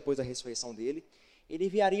céu, depois da ressurreição dele, ele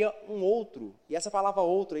enviaria um outro, e essa palavra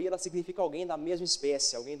outro aí, ela significa alguém da mesma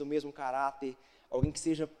espécie, alguém do mesmo caráter, alguém que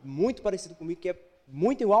seja muito parecido comigo, que é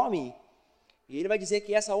muito igual a mim. E ele vai dizer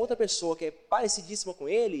que essa outra pessoa, que é parecidíssima com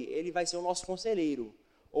ele vai ser o nosso conselheiro,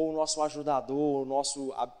 ou o nosso ajudador,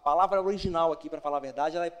 a palavra original aqui, para falar a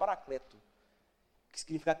verdade, ela é paracleto, que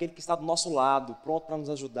significa aquele que está do nosso lado, pronto para nos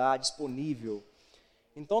ajudar, disponível.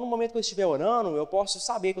 Então, no momento que eu estiver orando, eu posso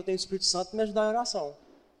saber que eu tenho o Espírito Santo para me ajudar em oração.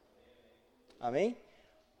 Amém?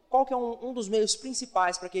 Qual que é um dos meios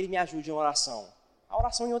principais para que ele me ajude em oração? A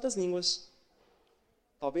oração em outras línguas.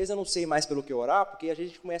 Talvez eu não sei mais pelo que orar, porque a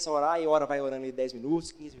gente começa a orar e vai orando em 10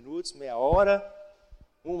 minutos, 15 minutos, meia hora,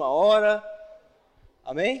 1 hora.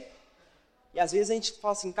 Amém? E às vezes a gente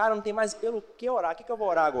fala assim, cara, não tem mais pelo que orar, o que eu vou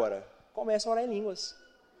orar agora? Começa a orar em línguas.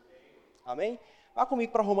 Amém? Vá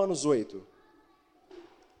comigo para Romanos 8.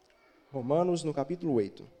 Romanos no capítulo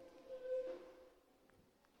 8.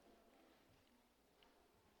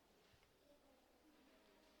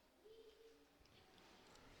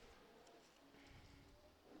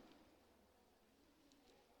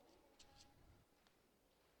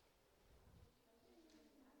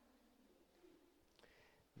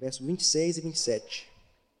 Verso 26 e 27.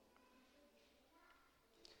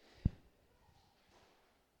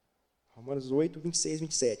 Romanos 8, 26 e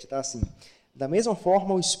 27, tá assim. Da mesma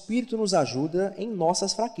forma, o Espírito nos ajuda em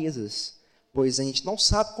nossas fraquezas, pois a gente não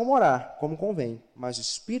sabe como orar, como convém, mas o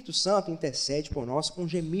Espírito Santo intercede por nós com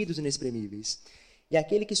gemidos inexprimíveis. E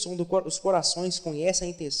aquele que sonda os corações conhece a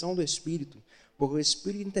intenção do Espírito, porque o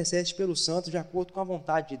Espírito intercede pelos santos de acordo com a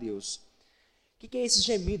vontade de Deus. O que é esses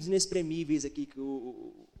gemidos inexprimíveis aqui que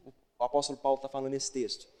o apóstolo Paulo está falando nesse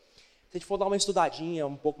texto? Se a gente for dar uma estudadinha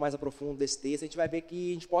um pouco mais aprofunda desse texto, a gente vai ver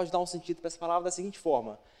que a gente pode dar um sentido para essa palavra da seguinte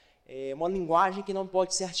forma. É uma linguagem que não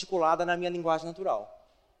pode ser articulada na minha linguagem natural.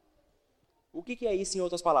 O que é isso em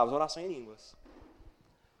outras palavras? Oração em línguas.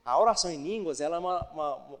 A oração em línguas ela é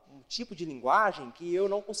um tipo de linguagem que eu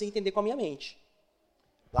não consigo entender com a minha mente.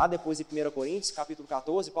 Lá depois em 1 Coríntios, capítulo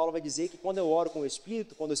 14, Paulo vai dizer que quando eu oro com o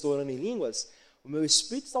Espírito, quando eu estou orando em línguas, o meu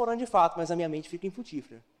Espírito está orando de fato, mas a minha mente fica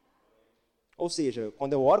infrutífera. Ou seja,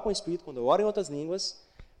 quando eu oro com o Espírito, quando eu oro em outras línguas,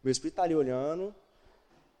 meu Espírito está ali olhando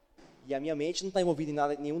e a minha mente não está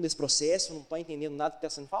envolvida em nenhum desse processo, não está entendendo nada que está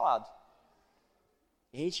sendo falado.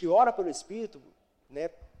 E a gente ora pelo Espírito,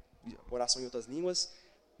 né, oração em outras línguas,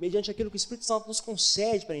 mediante aquilo que o Espírito Santo nos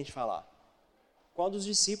concede para a gente falar. Quando os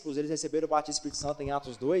discípulos eles receberam o batismo do Espírito Santo em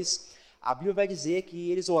Atos 2, a Bíblia vai dizer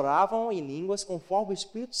que eles oravam em línguas conforme o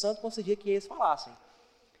Espírito Santo concedia que eles falassem.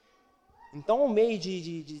 Então, o meio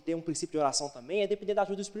de ter um princípio de oração também é depender da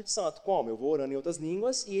ajuda do Espírito Santo. Como? Eu vou orando em outras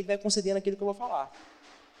línguas e ele vai concedendo aquilo que eu vou falar.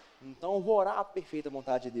 Então, eu vou orar a perfeita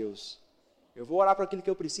vontade de Deus. Eu vou orar para aquilo que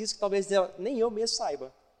eu preciso, que talvez nem eu mesmo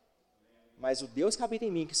saiba. Mas o Deus que habita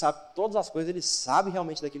em mim, que sabe todas as coisas, ele sabe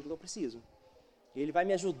realmente daquilo que eu preciso. E ele vai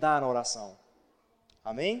me ajudar na oração.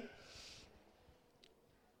 Amém?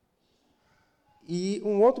 E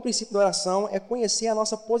um outro princípio da oração é conhecer a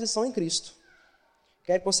nossa posição em Cristo.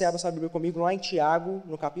 Quero que você abra sua Bíblia comigo lá em Tiago,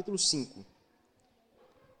 no capítulo 5.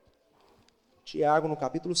 Tiago, no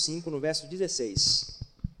capítulo 5, no verso 16.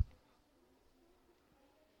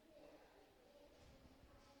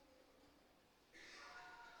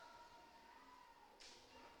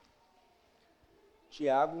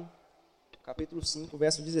 Tiago, capítulo 5,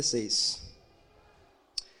 verso 16.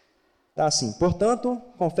 Está assim: portanto,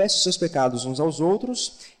 confesse os seus pecados uns aos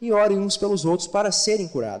outros e orem uns pelos outros para serem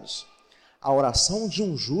curados. A oração de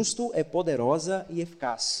um justo é poderosa e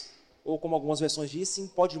eficaz. Ou, como algumas versões dizem,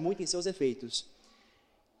 pode muito em seus efeitos.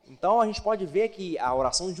 Então, a gente pode ver que a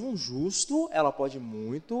oração de um justo, ela pode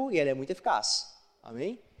muito e ela é muito eficaz.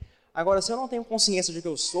 Amém? Agora, se eu não tenho consciência de que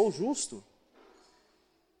eu sou justo,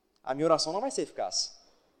 a minha oração não vai ser eficaz.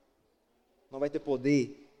 Não vai ter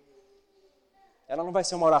poder. Ela não vai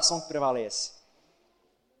ser uma oração que prevalece.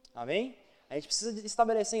 Amém? A gente precisa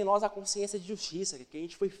estabelecer em nós a consciência de justiça, que a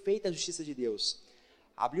gente foi feita a justiça de Deus.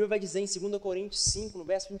 A Bíblia vai dizer em 2 Coríntios 5, no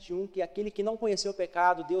verso 21, que aquele que não conheceu o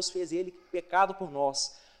pecado, Deus fez ele pecado por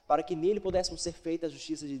nós, para que nele pudéssemos ser feita a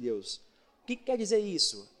justiça de Deus. O que quer dizer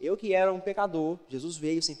isso? Eu que era um pecador, Jesus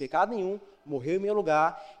veio sem pecado nenhum, morreu em meu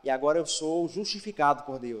lugar, e agora eu sou justificado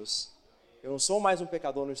por Deus. Eu não sou mais um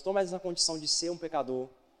pecador, não estou mais na condição de ser um pecador.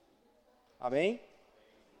 Amém?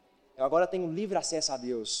 Eu agora tenho livre acesso a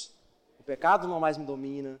Deus. O pecado não mais me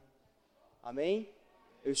domina. Amém?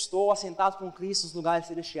 Eu estou assentado com Cristo nos lugares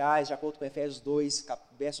celestiais, de acordo com Efésios 2,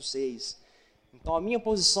 verso 6. Então a minha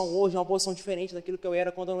posição hoje é uma posição diferente daquilo que eu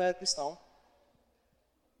era quando eu não era cristão.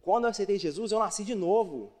 Quando eu aceitei Jesus, eu nasci de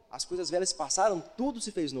novo. As coisas velhas se passaram, tudo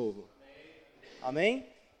se fez novo. Amém?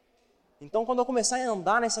 Então, quando eu começar a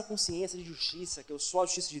andar nessa consciência de justiça, que eu sou a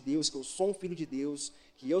justiça de Deus, que eu sou um filho de Deus,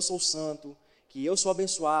 que eu sou santo, que eu sou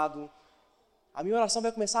abençoado, a minha oração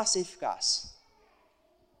vai começar a ser eficaz.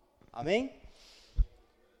 Amém?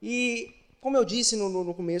 E, como eu disse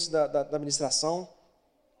no começo da ministração,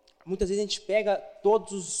 muitas vezes a gente pega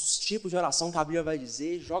todos os tipos de oração que a Bíblia vai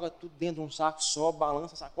dizer, joga tudo dentro de um saco só,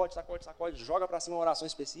 balança, sacode, joga para cima uma oração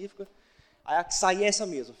específica, aí a que sair é essa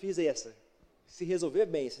mesmo, fiz essa. Se resolver,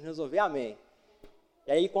 bem. Se não resolver, amém.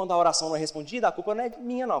 E aí, quando a oração não é respondida, a culpa não é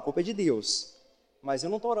minha, não. A culpa é de Deus. Mas eu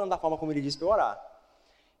não estou orando da forma como Ele disse para eu orar.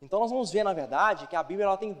 Então, nós vamos ver, na verdade, que a Bíblia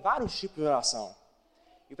ela tem vários tipos de oração.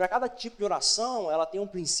 E para cada tipo de oração, ela tem um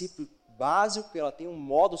princípio básico, ela tem um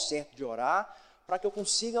modo certo de orar, para que eu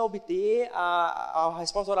consiga obter a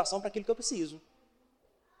resposta da oração para aquilo que eu preciso.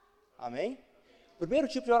 Amém? O primeiro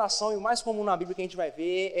tipo de oração, e o mais comum na Bíblia que a gente vai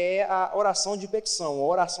ver, é a oração de petição, a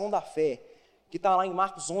oração da fé, que está lá em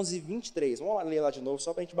Marcos 11, 23. Vamos ler lá de novo,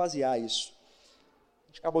 só para a gente basear isso. A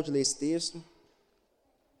gente acabou de ler esse texto.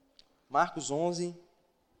 Marcos 11,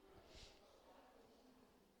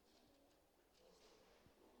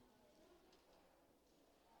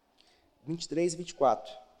 23 e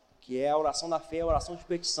 24, que é a oração da fé, a oração de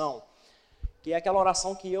petição, que é aquela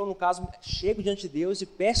oração que eu, no caso, chego diante de Deus e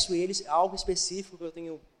peço a Ele algo específico que eu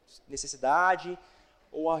tenho necessidade,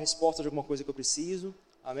 ou a resposta de alguma coisa que eu preciso,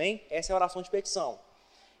 amém? Essa é a oração de petição.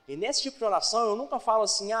 E nesse tipo de oração, eu nunca falo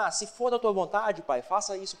assim, se for da tua vontade, Pai,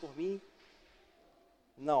 faça isso por mim.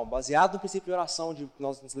 Não, baseado no princípio de oração, que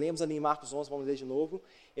nós lemos ali em Marcos 11, vamos ler de novo,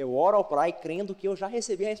 eu oro ao Pai crendo que eu já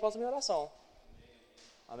recebi a resposta da minha oração.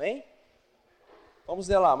 Amém? Vamos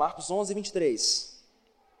ler lá, Marcos 11, 23.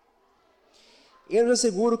 Eu lhes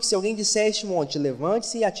asseguro que se alguém disser a este monte,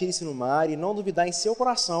 levante-se e atire-se no mar, e não duvidar em seu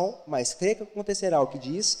coração, mas crer que acontecerá o que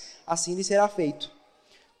diz, assim lhe será feito.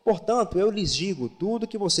 Portanto, eu lhes digo, tudo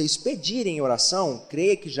que vocês pedirem em oração,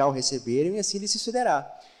 creia que já o receberam, e assim lhes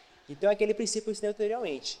sucederá. Então é aquele princípio que eu ensinei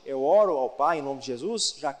anteriormente. Eu oro ao Pai em nome de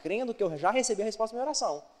Jesus, já crendo que eu já recebi a resposta da minha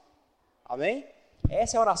oração. Amém?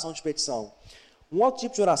 Essa é a oração de petição. Um outro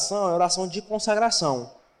tipo de oração é a oração de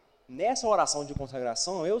consagração. Nessa oração de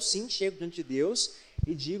consagração, eu sim chego diante de Deus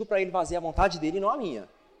e digo para Ele fazer a vontade dEle e não a minha.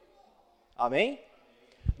 Amém?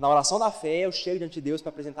 Na oração da fé, eu chego diante de Deus para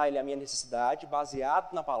apresentar a Ele a minha necessidade,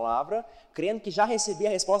 baseado na palavra, crendo que já recebi a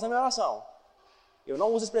resposta da minha oração. Eu não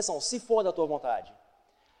uso a expressão, se for da tua vontade.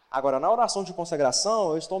 Agora, na oração de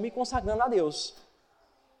consagração, eu estou me consagrando a Deus.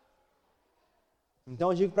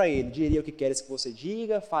 Então eu digo para Ele, direi o que queres que você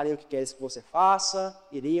diga, farei o que queres que você faça,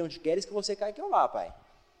 irei onde queres que você caia que eu vá, Pai.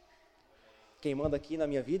 Quem manda aqui na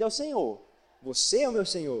minha vida é o Senhor. Você é o meu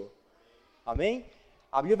Senhor. Amém?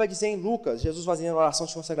 A Bíblia vai dizer em Lucas, Jesus fazendo a oração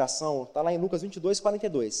de consagração, está lá em Lucas 22,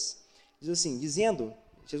 42. Diz assim, dizendo,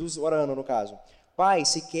 Jesus orando no caso, Pai,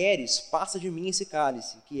 se queres, passa de mim esse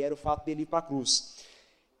cálice, que era o fato dele ir para a cruz.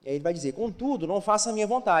 E aí ele vai dizer, contudo, não faça a minha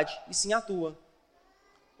vontade, e sim a tua.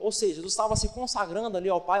 Ou seja, Jesus estava se consagrando ali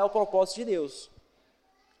ao Pai, ao propósito de Deus.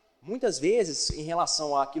 Muitas vezes, em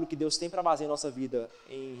relação àquilo que Deus tem para fazer em nossa vida,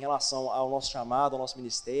 em relação ao nosso chamado, ao nosso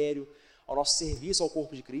ministério, ao nosso serviço ao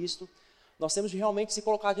corpo de Cristo, nós temos de realmente se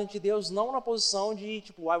colocar diante de Deus, não na posição de,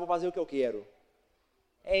 eu vou fazer o que eu quero.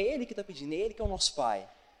 É Ele que está pedindo, é Ele que é o nosso Pai.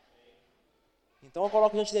 Então eu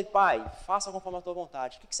coloco diante dele, Pai, faça conforme a tua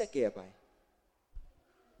vontade. O que você quer, Pai?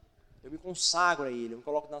 Eu me consagro a Ele, eu me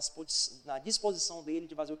coloco na disposição dEle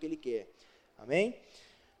de fazer o que Ele quer. Amém?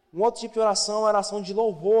 Um outro tipo de oração é a oração de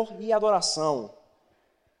louvor e adoração.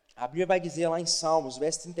 A Bíblia vai dizer lá em Salmos,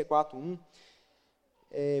 verso 34, 1,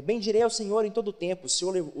 bendirei ao Senhor em todo o tempo,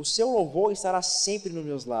 o seu louvor estará sempre nos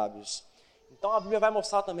meus lábios. Então a Bíblia vai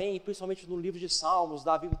mostrar também, principalmente no livro de Salmos,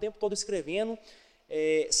 Davi o tempo todo escrevendo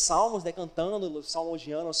salmos, cantando,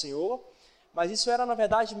 salmodiando ao Senhor, mas isso era na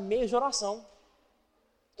verdade meio de oração.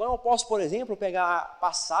 Então eu posso, por exemplo, pegar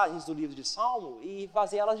passagens do livro de Salmo e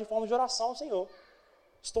fazer elas de forma de oração ao Senhor.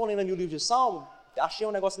 Estou lendo ali o livro de Salmo, achei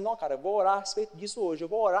um negócio, não, cara, eu vou orar a respeito disso hoje, eu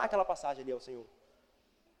vou orar aquela passagem ali ao Senhor.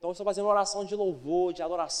 Então eu estou fazendo uma oração de louvor, de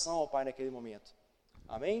adoração ao Pai naquele momento.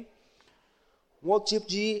 Amém? Um outro tipo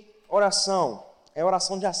de oração é a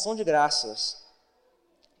oração de ação de graças.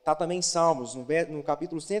 Está também em Salmos, no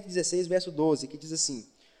capítulo 116, verso 12, que diz assim,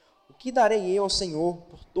 o que darei eu ao Senhor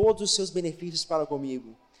por todos os seus benefícios para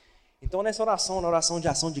comigo? Então nessa oração, na oração de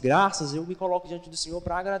ação de graças, eu me coloco diante do Senhor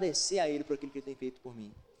para agradecer a Ele por aquilo que Ele tem feito por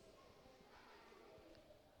mim.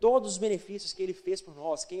 Todos os benefícios que Ele fez por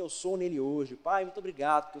nós, quem eu sou nele hoje. Pai, muito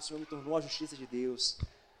obrigado porque o Senhor me tornou a justiça de Deus.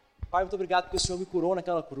 Pai, muito obrigado porque o Senhor me curou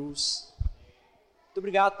naquela cruz. Muito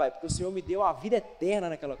obrigado, Pai, porque o Senhor me deu a vida eterna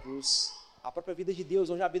naquela cruz. A própria vida de Deus,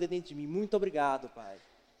 hoje a vida dentro de mim. Muito obrigado, Pai.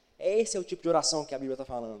 Esse é o tipo de oração que a Bíblia está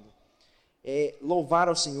falando. É louvar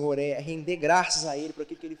ao Senhor, é render graças a Ele por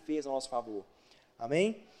aquilo que Ele fez a nosso favor.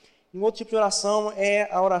 Amém? E um outro tipo de oração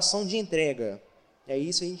é a oração de entrega. É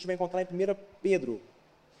isso que a gente vai encontrar em 1 Pedro,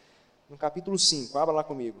 no capítulo 5. Abra lá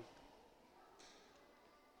comigo.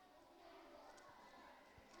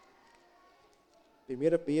 1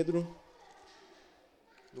 Pedro,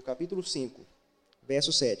 no capítulo 5,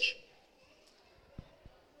 verso 7.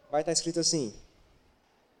 Vai estar escrito assim,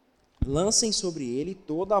 lancem sobre ele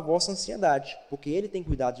toda a vossa ansiedade, porque ele tem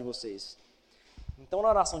cuidado de vocês. Então, na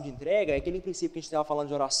oração de entrega, é aquele princípio que a gente estava falando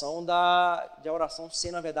de oração, de a oração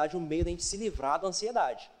ser, na verdade, um meio de a gente se livrar da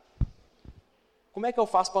ansiedade. Como é que eu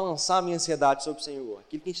faço para lançar a minha ansiedade sobre o Senhor?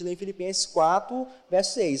 Aquilo que a gente lê em Filipenses 4,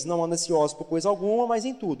 verso 6. Não anda ansioso por coisa alguma, mas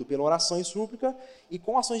em tudo, pela oração e súplica e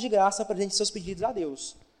com ações de graça, apresente seus pedidos a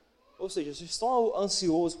Deus. Ou seja, se eu estou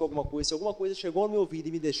ansioso com alguma coisa, se alguma coisa chegou no meu ouvido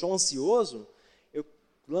e me deixou ansioso, eu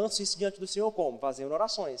lanço isso diante do Senhor como? Fazendo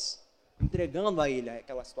orações, entregando a Ele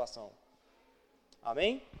aquela situação.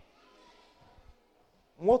 Amém?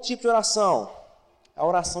 Um outro tipo de oração, a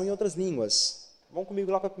oração em outras línguas. Vamos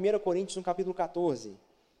comigo lá para 1 Coríntios, no capítulo 14.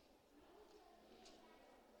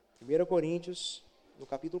 1 Coríntios, no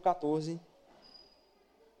capítulo 14,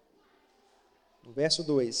 no verso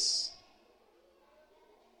 2.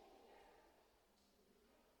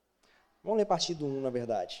 Vamos ler a partir do 1, na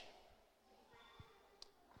verdade.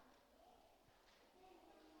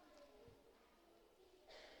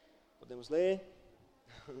 Podemos ler?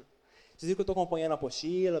 Vocês viram que eu estou acompanhando a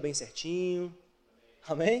apostila, bem certinho.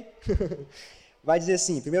 Amém? Vai dizer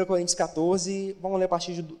assim, 1 Coríntios 14, vamos ler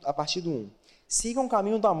a partir do 1. Sigam o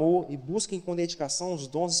caminho do amor e busquem com dedicação os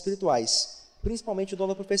dons espirituais, principalmente o dom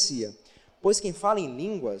da profecia. Pois quem fala em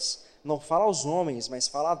línguas não fala aos homens, mas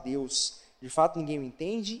fala a Deus. De fato, ninguém o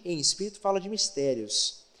entende, em espírito fala de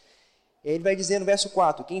mistérios. Ele vai dizer no verso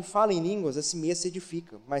 4, quem fala em línguas a si mesmo se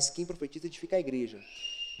edifica, mas quem profetiza edifica a igreja.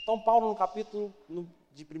 Então, Paulo, no capítulo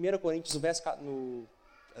de 1 Coríntios, no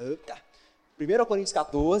 1 Coríntios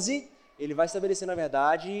 14, ele vai estabelecer, na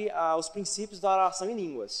verdade, os princípios da oração em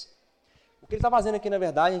línguas. O que ele está fazendo aqui, na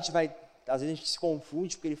verdade, às vezes a gente se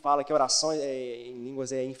confunde, porque ele fala que a oração em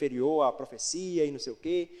línguas é inferior à profecia e não sei o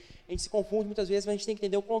quê. A gente se confunde muitas vezes, mas a gente tem que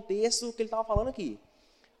entender o contexto que ele estava falando aqui.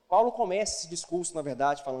 Paulo começa esse discurso, na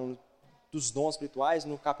verdade, falando dos dons espirituais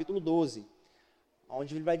no capítulo 12,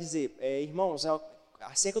 onde ele vai dizer, irmãos,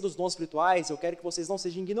 acerca dos dons espirituais, eu quero que vocês não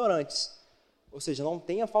sejam ignorantes. Ou seja, não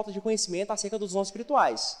tenha falta de conhecimento acerca dos dons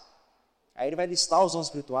espirituais. Aí ele vai listar os dons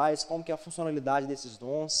espirituais, como que é a funcionalidade desses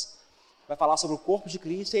dons, vai falar sobre o corpo de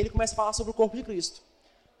Cristo, e aí ele começa a falar sobre o corpo de Cristo.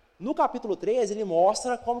 No capítulo 13, ele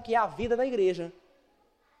mostra como que é a vida da igreja,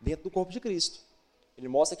 dentro do corpo de Cristo. Ele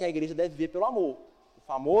mostra que a igreja deve viver pelo amor, o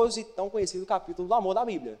famoso e tão conhecido capítulo do amor da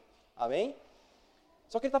Bíblia. Amém?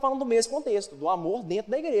 Só que ele está falando do mesmo contexto, do amor dentro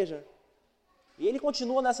da igreja. E ele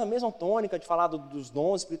continua nessa mesma tônica de falar dos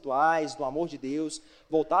dons espirituais, do amor de Deus,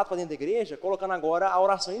 voltado para dentro da igreja, colocando agora a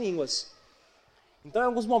oração em línguas. Então, em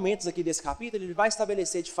alguns momentos aqui desse capítulo, ele vai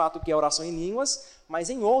estabelecer de fato o que é a oração em línguas,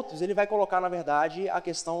 mas em outros ele vai colocar, na verdade, a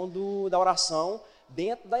questão da oração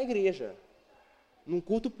dentro da igreja, num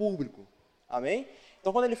culto público. Amém?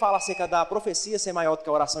 Então, quando ele fala acerca da profecia ser maior do que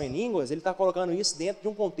a oração em línguas, ele está colocando isso dentro de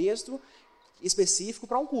um contexto específico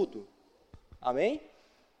para um culto. Amém?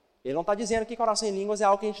 Ele não está dizendo que a oração em línguas é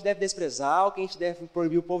algo que a gente deve desprezar, ou que a gente deve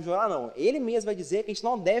proibir o povo de orar, não. Ele mesmo vai dizer que a gente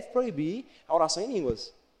não deve proibir a oração em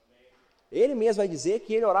línguas. Ele mesmo vai dizer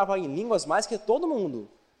que ele orava em línguas mais que todo mundo.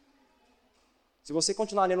 Se você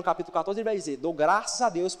continuar lendo no capítulo 14, ele vai dizer, dou graças a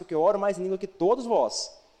Deus porque eu oro mais em língua que todos vós.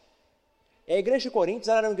 E a igreja de Coríntios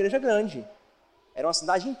era uma igreja grande. Era uma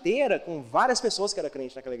cidade inteira com várias pessoas que eram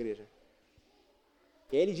crentes naquela igreja.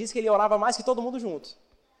 E ele diz que ele orava mais que todo mundo junto.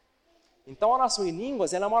 Então a oração em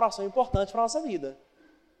línguas é uma oração importante para a nossa vida.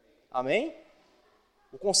 Amém?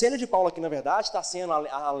 O conselho de Paulo aqui, na verdade, está sendo,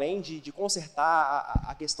 além de consertar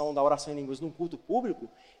a questão da oração em línguas no culto público,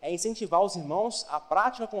 é incentivar os irmãos à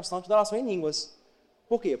prática constante da oração em línguas.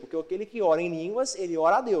 Por quê? Porque aquele que ora em línguas, ele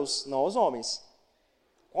ora a Deus, não aos homens.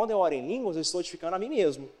 Quando eu oro em línguas, eu estou edificando a mim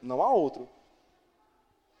mesmo, não a outro.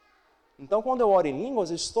 Então, quando eu oro em línguas,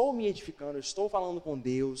 eu estou me edificando, eu estou falando com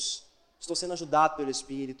Deus, estou sendo ajudado pelo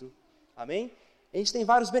Espírito. Amém? A gente tem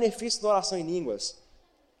vários benefícios da oração em línguas.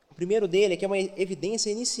 O primeiro dele é que é uma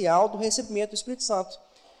evidência inicial do recebimento do Espírito Santo.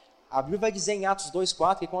 A Bíblia vai dizer em Atos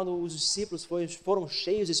 2,4 que quando os discípulos foram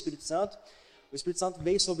cheios do Espírito Santo, o Espírito Santo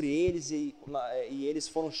veio sobre eles e eles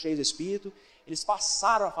foram cheios do Espírito, eles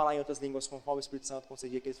passaram a falar em outras línguas conforme o Espírito Santo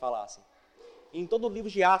conseguia que eles falassem. E em todo o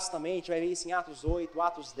livro de Atos também, a gente vai ver isso em Atos 8,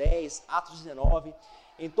 Atos 10, Atos 19,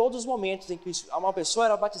 em todos os momentos em que uma pessoa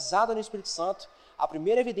era batizada no Espírito Santo, a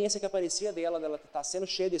primeira evidência que aparecia dela estar sendo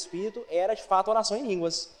cheia do Espírito, era de fato a oração em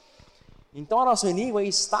línguas. Então a oração em língua é o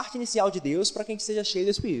start inicial de Deus para que a gente seja cheio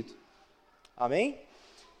do Espírito. Amém?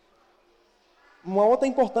 Uma outra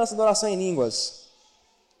importância da oração em línguas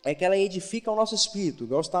é que ela edifica o nosso espírito,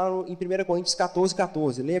 igual está em 1 Coríntios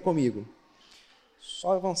 14, leia comigo.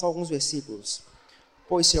 Só avançar alguns versículos.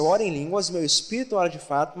 Pois se eu oro em línguas, meu espírito ora de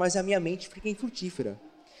fato, mas a minha mente fica infrutífera.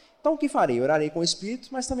 Então o que farei? Orarei com o espírito,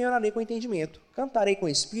 mas também orarei com entendimento. Cantarei com o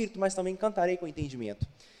espírito, mas também cantarei com entendimento.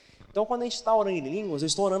 Então, quando a gente está orando em línguas, eu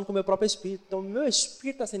estou orando com o meu próprio espírito. Então, o meu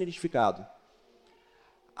espírito está sendo edificado.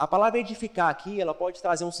 A palavra edificar aqui, ela pode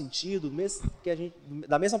trazer um sentido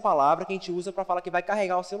da mesma palavra que a gente usa para falar que vai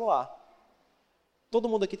carregar o celular. Todo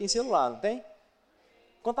mundo aqui tem celular, não tem?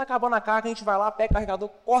 Quando está acabando a carga, a gente vai lá, pega o carregador,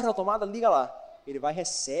 corre na tomada, liga lá. Ele vai,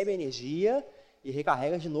 recebe a energia e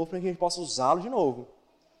recarrega de novo para que a gente possa usá-lo de novo.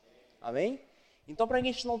 Amém? Então, para que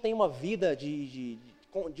a gente não tenha uma vida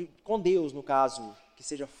com Deus, no caso, que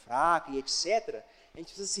seja fraca e etc., a gente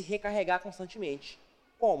precisa se recarregar constantemente.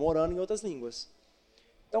 Como? Orando em outras línguas.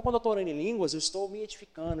 Então, quando eu estou orando em línguas, eu estou me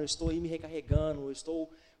edificando, eu estou me recarregando, eu estou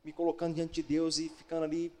me colocando diante de Deus e ficando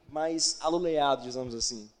ali mais aluleado, digamos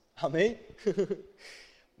assim. Amém?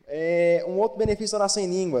 Um outro benefício da oração em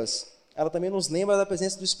línguas, ela também nos lembra da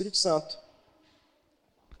presença do Espírito Santo.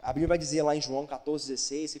 A Bíblia vai dizer lá em João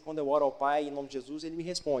 14,16 que quando eu oro ao Pai em nome de Jesus, Ele me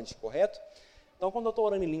responde, correto? Então, quando eu estou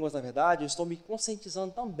orando em línguas, na verdade, eu estou me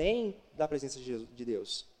conscientizando também da presença de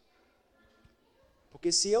Deus. Porque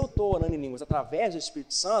se eu estou orando em línguas através do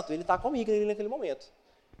Espírito Santo, Ele está comigo ali naquele momento.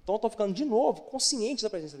 Então eu estou ficando de novo consciente da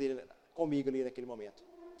presença dele comigo ali naquele momento.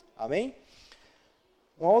 Amém?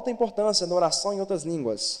 Uma outra importância da oração em outras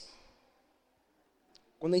línguas.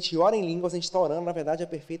 Quando a gente ora em línguas, a gente está orando, na verdade, a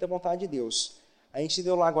perfeita vontade de Deus. A gente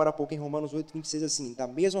deu lá agora há pouco em Romanos 8,26 assim: da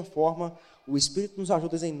mesma forma, o Espírito nos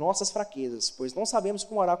ajuda em nossas fraquezas, pois não sabemos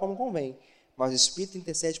como orar como convém, mas o Espírito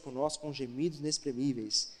intercede por nós com gemidos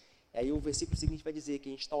inexprimíveis. E aí o versículo seguinte vai dizer que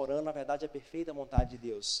a gente está orando, na verdade, a perfeita vontade de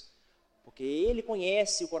Deus. Porque Ele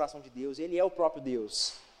conhece o coração de Deus, Ele é o próprio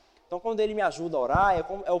Deus. Então, quando Ele me ajuda a orar,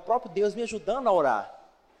 é o próprio Deus me ajudando a orar.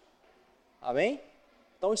 Amém?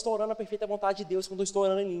 Então, eu estou orando a perfeita vontade de Deus quando eu estou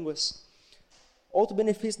orando em línguas. Outro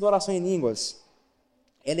benefício da oração em línguas,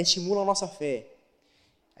 ela estimula a nossa fé.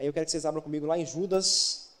 Aí eu quero que vocês abram comigo lá em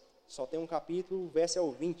Judas, só tem um capítulo, o verso é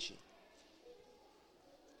o 20.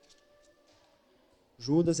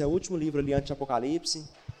 Judas é o último livro ali antes de Apocalipse.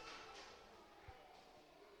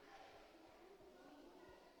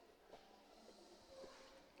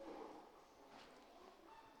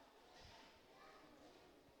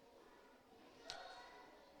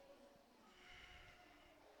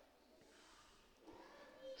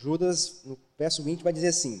 Judas, no verso 20, vai dizer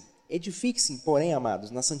assim: edifiquem-se, porém, amados,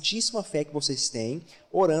 na santíssima fé que vocês têm,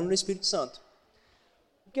 orando no Espírito Santo.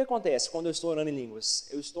 O que acontece quando eu estou orando em línguas?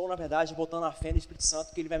 Eu estou, na verdade, botando a fé no Espírito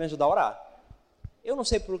Santo que ele vai me ajudar a orar. Eu não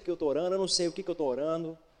sei por que eu estou orando, eu não sei o que eu estou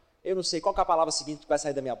orando, eu não sei qual que é a palavra seguinte que vai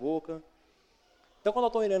sair da minha boca. Então, quando eu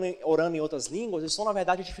estou orando em outras línguas, eu estou, na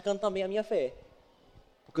verdade, edificando também a minha fé.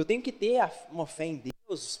 Porque eu tenho que ter uma fé em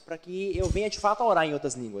Deus para que eu venha, de fato, a orar em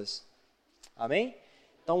outras línguas. Amém?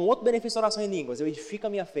 Então, um outro benefício da oração em línguas, eu edifico a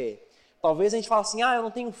minha fé. Talvez a gente fale assim: eu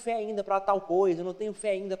não tenho fé ainda para tal coisa, eu não tenho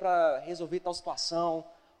fé ainda para resolver tal situação.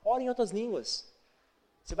 Ore em outras línguas.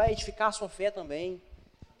 Você vai edificar a sua fé também.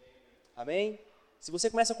 Amém? Se você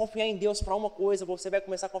começa a confiar em Deus para uma coisa, você vai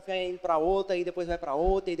começar a confiar em Ele para outra, e depois vai para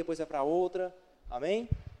outra, e depois vai para outra. Amém?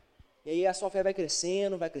 E aí a sua fé vai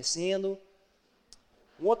crescendo, vai crescendo.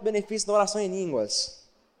 Um outro benefício da oração em línguas,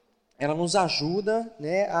 ela nos ajuda,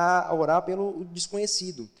 né, a orar pelo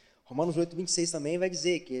desconhecido. Romanos 8,26 também vai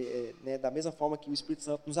dizer que, da mesma forma que o Espírito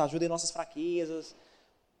Santo nos ajuda em nossas fraquezas,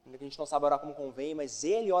 a gente não sabe orar como convém, mas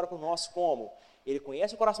Ele ora por nós como? Ele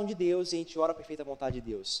conhece o coração de Deus e a gente ora a perfeita vontade de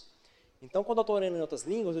Deus. Então, quando eu estou orando em outras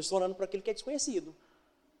línguas, eu estou orando por aquilo que é desconhecido.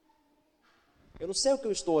 Eu não sei o que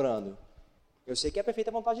eu estou orando. Eu sei que é a perfeita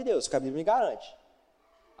vontade de Deus, que a Bíblia me garante.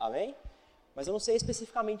 Amém? Mas eu não sei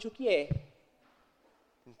especificamente o que é.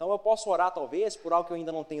 Então, eu posso orar, talvez, por algo que eu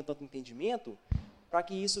ainda não tenho tanto entendimento, para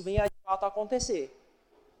que isso venha, de fato, a acontecer.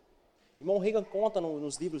 O irmão Reagan conta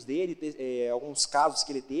nos livros dele alguns casos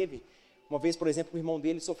que ele teve. Uma vez, por exemplo, o irmão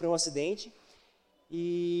dele sofreu um acidente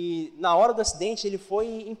e na hora do acidente ele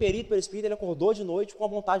foi impelido pelo Espírito, ele acordou de noite com a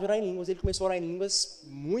vontade de orar em línguas. Ele começou a orar em línguas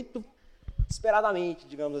muito desesperadamente,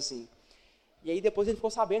 digamos assim. E aí depois ele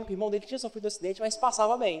ficou sabendo que o irmão dele tinha sofrido um acidente, mas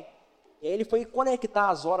passava bem. E aí ele foi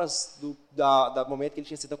conectar as horas do momento que ele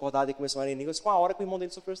tinha sido acordado e começou a orar em línguas com a hora que o irmão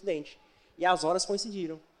dele sofreu um acidente. E as horas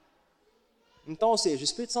coincidiram. Então, ou seja, o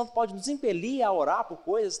Espírito Santo pode nos impelir a orar por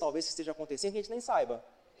coisas, talvez, que estejam acontecendo, que a gente nem saiba.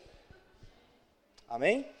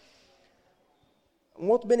 Amém?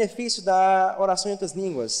 Um outro benefício da oração em outras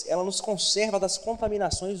línguas, ela nos conserva das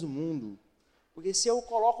contaminações do mundo. Porque se eu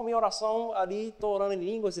coloco minha oração ali, estou orando em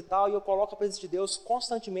línguas e tal, e eu coloco a presença de Deus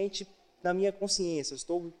constantemente na minha consciência,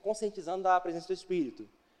 estou conscientizando da presença do Espírito,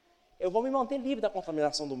 eu vou me manter livre da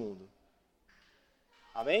contaminação do mundo.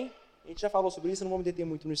 Amém? A gente já falou sobre isso, eu não vou me deter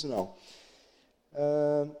muito nisso não.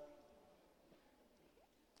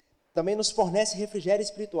 Também nos fornece refrigério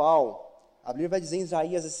espiritual. A Bíblia vai dizer em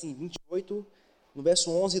Isaías assim, 28, no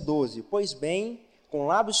verso 11 e 12: pois bem, com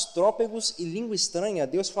lábios trôpegos e língua estranha,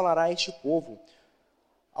 Deus falará a este povo,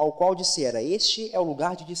 ao qual dissera, este é o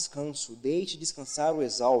lugar de descanso, deixe descansar o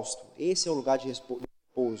exausto, esse é o lugar de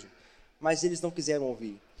repouso. Mas eles não quiseram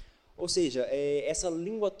ouvir. Ou seja, essa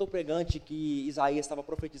língua topregante que Isaías estava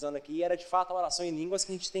profetizando aqui era de fato a oração em línguas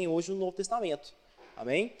que a gente tem hoje no Novo Testamento.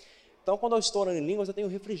 Amém? Então, quando eu estou orando em línguas, eu tenho um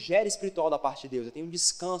refrigério espiritual da parte de Deus, eu tenho um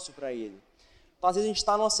descanso para Ele. Então, às vezes a gente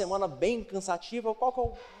está numa semana bem cansativa, qual que é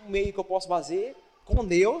o meio que eu posso fazer com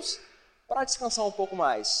Deus para descansar um pouco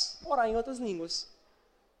mais? Orar em outras línguas.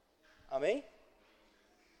 Amém?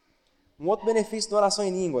 Um outro benefício da oração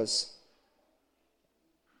em línguas,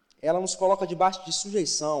 ela nos coloca debaixo de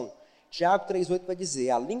sujeição. Tiago 3,8 vai dizer,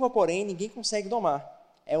 a língua, porém, ninguém consegue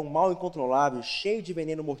domar. É um mal incontrolável, cheio de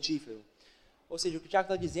veneno mortífero. Ou seja, o que o Tiago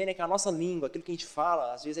está dizendo é que a nossa língua, aquilo que a gente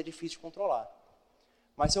fala, às vezes é difícil de controlar.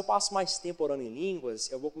 Mas se eu passo mais tempo orando em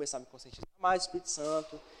línguas, eu vou começar a me conscientizar mais do Espírito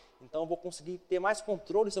Santo, então eu vou conseguir ter mais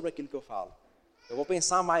controle sobre aquilo que eu falo. Eu vou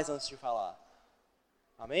pensar mais antes de falar.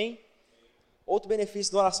 Amém? Outro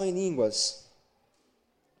benefício da oração em línguas,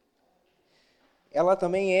 ela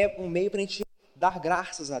também é um meio para a gente dar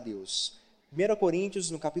graças a Deus. 1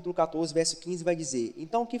 Coríntios, no capítulo 14, verso 15, vai dizer,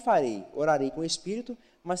 então o que farei? Orarei com o Espírito,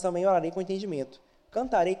 mas também orarei com entendimento.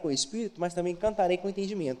 Cantarei com o Espírito, mas também cantarei com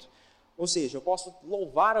entendimento. Ou seja, eu posso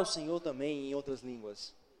louvar ao Senhor também em outras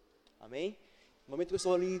línguas. Amém? No momento que eu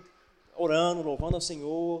estou ali orando, louvando ao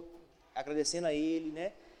Senhor, agradecendo a Ele,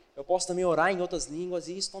 né? Eu posso também orar em outras línguas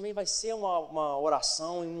e isso também vai ser uma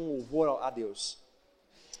oração e um louvor a Deus.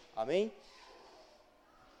 Amém?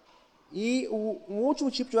 E o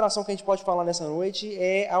último tipo de oração que a gente pode falar nessa noite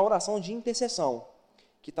é a oração de intercessão,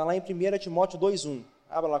 que está lá em 1 Timóteo 2,1.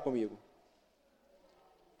 Abra lá comigo.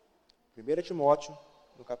 1 Timóteo,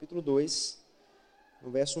 no capítulo 2,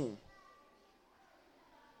 no verso 1.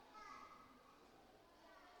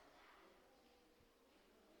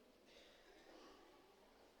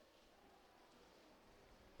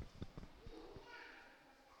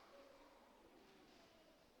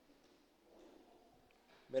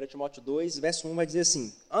 Timóteo 2, verso 1 vai dizer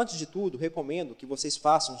assim, antes de tudo, recomendo que vocês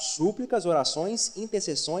façam súplicas, orações,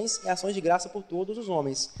 intercessões e ações de graça por todos os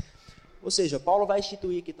homens. Ou seja, Paulo vai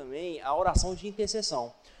instituir aqui também a oração de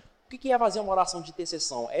intercessão. O que é fazer uma oração de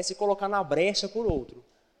intercessão? É se colocar na brecha por outro.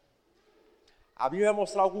 A Bíblia vai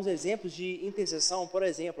mostrar alguns exemplos de intercessão, por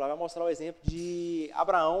exemplo, ela vai mostrar o exemplo de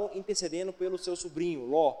Abraão intercedendo pelo seu sobrinho,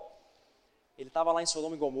 Ló. Ele estava lá em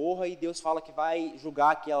Sodoma e Gomorra e Deus fala que vai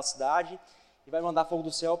julgar aquela cidade e vai mandar fogo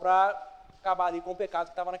do céu para acabar ali com o pecado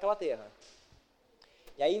que estava naquela terra.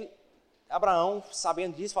 E aí, Abraão,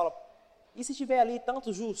 sabendo disso, fala, e se tiver ali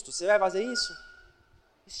tanto justo, você vai fazer isso?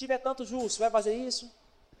 E se tiver tanto justo, você vai fazer isso?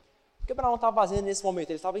 O que Abraão estava fazendo nesse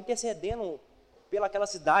momento? Ele estava intercedendo pelaquela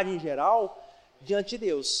cidade em geral, diante de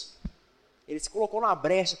Deus. Ele se colocou na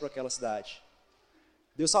brecha para aquela cidade.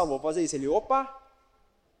 Deus falou, vou fazer isso. Ele, opa,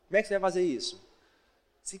 como é que você vai fazer isso?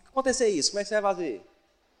 Se acontecer isso, como é que você vai fazer?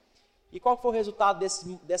 E qual foi o resultado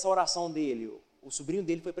dessa oração dele? O sobrinho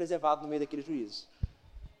dele foi preservado no meio daquele juízo.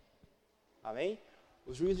 Amém?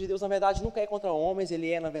 O juízo de Deus, na verdade, nunca é contra homens,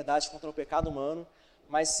 ele é, na verdade, contra o pecado humano.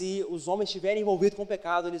 Mas se os homens estiverem envolvidos com o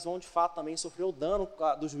pecado, eles vão, de fato, também sofrer o dano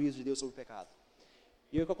do juízo de Deus sobre o pecado.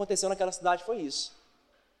 E o que aconteceu naquela cidade foi isso.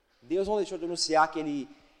 Deus não deixou de anunciar que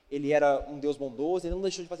ele era um Deus bondoso, ele não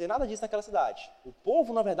deixou de fazer nada disso naquela cidade. O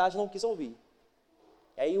povo, na verdade, não quis ouvir.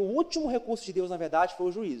 E aí o último recurso de Deus, na verdade, foi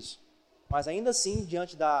o juízo. Mas ainda assim,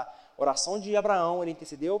 diante da oração de Abraão, ele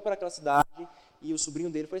intercedeu por aquela cidade e o sobrinho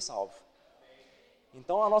dele foi salvo.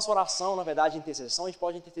 Então a nossa oração, na verdade, de intercessão, a gente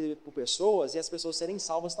pode interceder por pessoas e as pessoas serem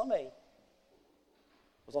salvas também.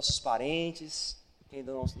 Os nossos parentes, que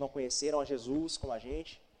ainda não conheceram a Jesus como a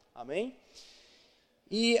gente. Amém?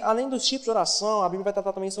 E além dos tipos de oração, a Bíblia vai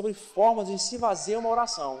tratar também sobre formas de se fazer uma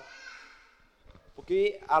oração.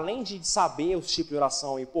 Porque além de saber os tipos de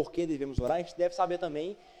oração e por que devemos orar, a gente deve saber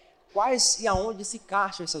também quais e aonde se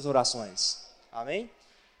encaixam essas orações. Amém?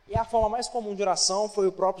 E a forma mais comum de oração foi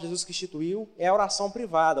o próprio Jesus que instituiu, é a oração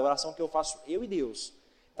privada, a oração que eu faço eu e Deus.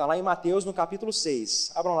 Está lá em Mateus, no capítulo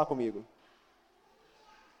 6. Abram lá comigo.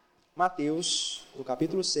 Mateus, no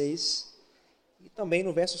capítulo 6, e também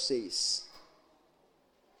no verso 6.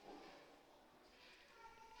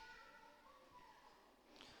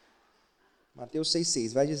 Mateus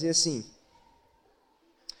 6,6 vai dizer assim,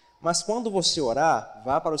 mas quando você orar,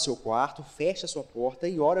 vá para o seu quarto, feche a sua porta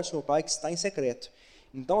e ore ao seu pai que está em secreto.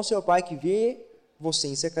 Então o seu pai que vê você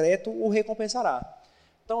em secreto o recompensará.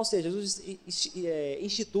 Então, ou seja, Jesus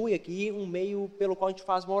institui aqui um meio pelo qual a gente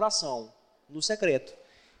faz uma oração, no secreto.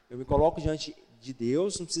 Eu me coloco diante de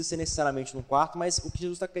Deus, não precisa ser necessariamente no quarto, mas o que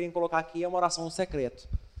Jesus está querendo colocar aqui é uma oração no secreto.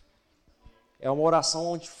 É uma oração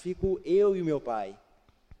onde fico eu e o meu pai.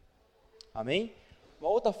 Amém? Uma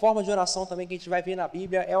outra forma de oração também que a gente vai ver na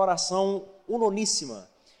Bíblia é a oração unoníssima,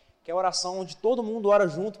 que é a oração onde todo mundo ora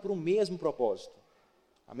junto por um mesmo propósito.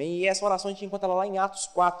 Amém? E essa oração a gente encontra lá em Atos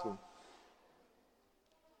 4.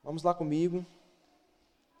 Vamos lá comigo.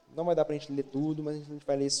 Não vai dar para a gente ler tudo, mas a gente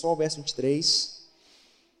vai ler só o verso 23.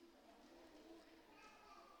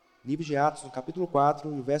 Livro de Atos, no capítulo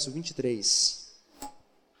 4, e o verso 23.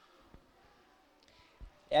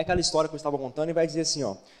 É aquela história que eu estava contando e vai dizer assim,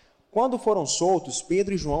 ó. Quando foram soltos,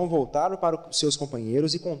 Pedro e João voltaram para os seus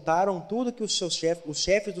companheiros e contaram tudo que os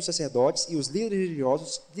chefes dos sacerdotes e os líderes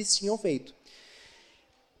religiosos lhes tinham feito.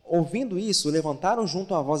 Ouvindo isso, levantaram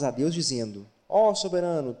junto a voz a Deus, dizendo: Ó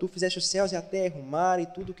soberano, tu fizeste os céus e a terra, o mar e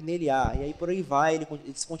tudo que nele há. E aí por aí vai,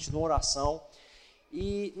 eles continuam a oração.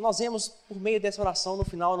 E nós vemos por meio dessa oração, no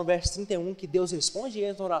final, no verso 31, que Deus responde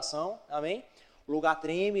eles na oração. Amém? O lugar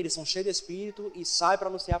treme, eles são cheios de Espírito e saem para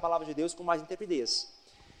anunciar a palavra de Deus com mais intrepidez.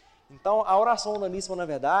 Então, a oração unaníssima, na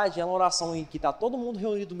verdade, é uma oração em que está todo mundo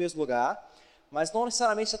reunido no mesmo lugar, mas não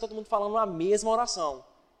necessariamente está todo mundo falando a mesma oração.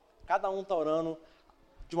 Cada um está orando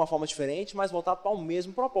de uma forma diferente, mas voltado para o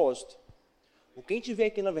mesmo propósito. O que a gente vê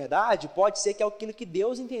aqui, na verdade, pode ser que é aquilo que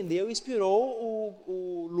Deus entendeu e inspirou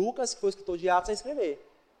o Lucas, que foi o escritor de Atos, a escrever.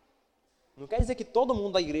 Não quer dizer que todo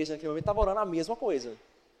mundo da igreja naquele momento estava orando a mesma coisa.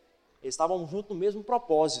 Eles estavam juntos no mesmo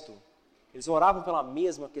propósito. Eles oravam pela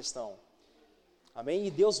mesma questão. Amém?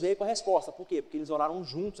 E Deus veio com a resposta. Por quê? Porque eles oraram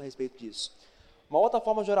juntos a respeito disso. Uma outra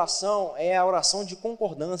forma de oração é a oração de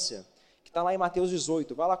concordância, que está lá em Mateus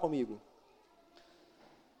 18. Vai lá comigo.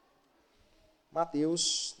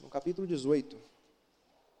 Mateus, no capítulo 18.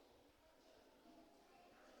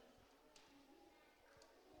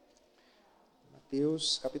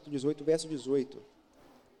 Mateus, capítulo 18, verso 18.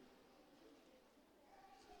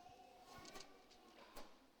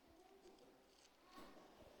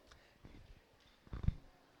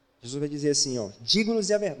 Jesus vai dizer assim, ó: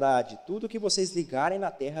 Digo-lhes a verdade, tudo que vocês ligarem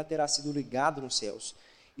na terra terá sido ligado nos céus,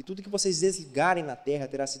 e tudo que vocês desligarem na terra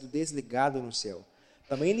terá sido desligado no céu.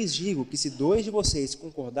 Também lhes digo que se 2 de vocês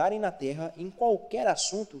concordarem na terra em qualquer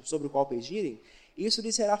assunto sobre o qual pedirem, isso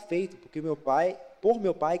lhes será feito, por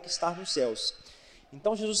meu Pai que está nos céus.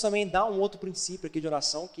 Então Jesus também dá um outro princípio aqui de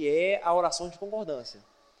oração, que é a oração de concordância.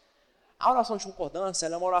 A oração de concordância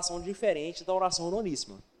ela é uma oração diferente da oração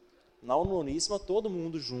unoníssima. Na unoníssima, todo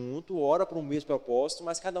mundo junto ora para o mesmo propósito,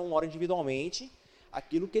 mas cada um ora individualmente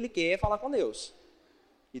aquilo que ele quer falar com Deus.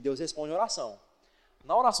 E Deus responde a oração.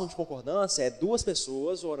 Na oração de concordância, é 2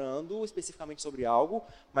 pessoas orando especificamente sobre algo,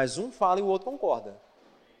 mas um fala e o outro concorda.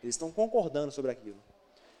 Eles estão concordando sobre aquilo.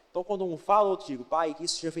 Então, quando um fala, o outro diz: Pai, que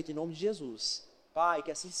isso seja feito em nome de Jesus. Pai, que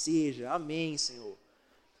assim seja. Amém, Senhor.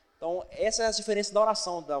 Então, essa é a diferença da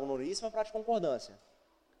oração da unoníssima para a de concordância.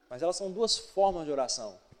 Mas elas são 2 formas de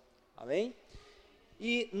oração. Amém?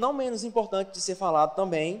 E não menos importante de ser falado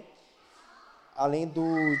também, além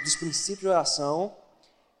dos princípios de oração,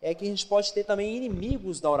 é que a gente pode ter também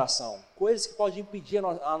inimigos da oração, coisas que podem impedir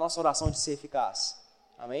a nossa oração de ser eficaz.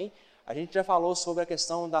 Amém? A gente já falou sobre a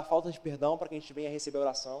questão da falta de perdão para que a gente venha receber a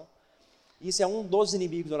oração. Isso é um dos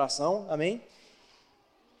inimigos da oração. Amém?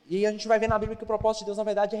 E a gente vai ver na Bíblia que o propósito de Deus, na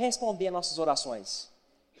verdade, é responder às nossas orações.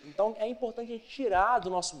 Então, é importante a gente tirar do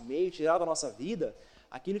nosso meio, tirar da nossa vida,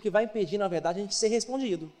 aquilo que vai impedir, na verdade, a gente ser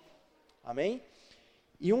respondido. Amém?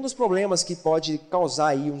 E um dos problemas que pode causar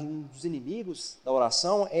aí, um dos inimigos da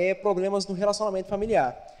oração, é problemas no relacionamento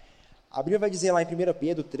familiar. A Bíblia vai dizer lá em 1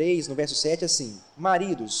 Pedro 3, no verso 7, assim: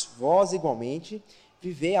 Maridos, vós igualmente,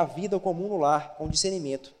 vivei a vida comum no lar, com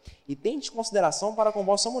discernimento, e tende consideração para com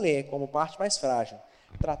vossa mulher, como parte mais frágil.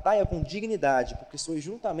 Tratai-a com dignidade, porque sois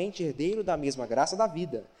juntamente herdeiro da mesma graça da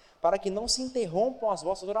vida, para que não se interrompam as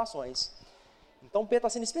vossas orações. Então Pedro está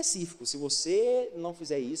sendo específico: se você não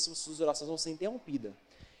fizer isso, suas orações vão ser interrompidas.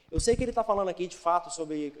 Eu sei que ele está falando aqui de fato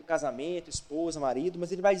sobre casamento, esposa, marido,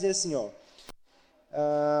 mas ele vai dizer assim, ó: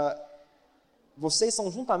 vocês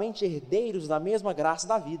são juntamente herdeiros da mesma graça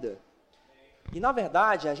da vida. E na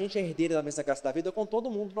verdade, a gente é herdeiro da mesma graça da vida com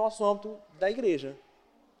todo mundo no nosso âmbito da igreja.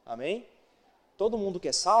 Amém? Todo mundo que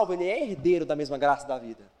é salvo, ele é herdeiro da mesma graça da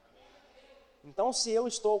vida. Então, se eu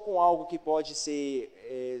estou com algo que pode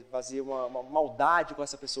ser, fazer uma maldade com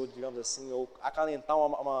essa pessoa, digamos assim, ou acalentar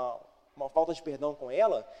uma falta de perdão com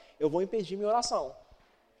ela, eu vou impedir minha oração.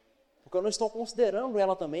 Porque eu não estou considerando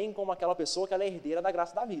ela também como aquela pessoa que ela é herdeira da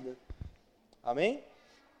graça da vida. Amém?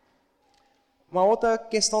 Uma outra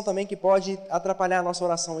questão também que pode atrapalhar a nossa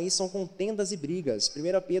oração aí são contendas e brigas.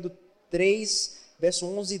 1 Pedro 3, verso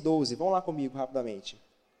 11 e 12. Vamos lá comigo rapidamente.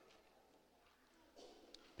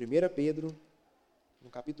 1 Pedro, no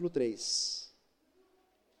capítulo 3.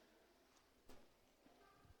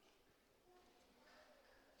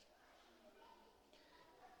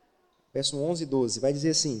 verso 11 e 12, vai dizer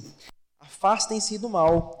assim: afastem-se do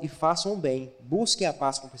mal e façam o bem, busquem a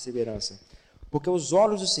paz com perseverança, porque os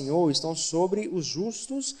olhos do Senhor estão sobre os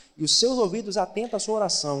justos e os seus ouvidos atentos à sua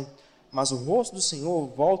oração, mas o rosto do Senhor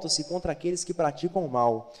volta-se contra aqueles que praticam o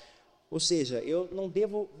mal. Ou seja, eu não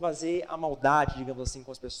devo fazer a maldade, digamos assim,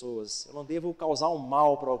 com as pessoas, eu não devo causar um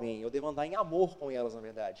mal para alguém, eu devo andar em amor com elas, na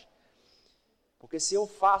verdade. Porque se eu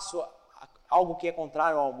faço algo que é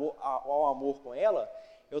contrário ao amor com ela,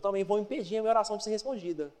 eu também vou impedir a minha oração de ser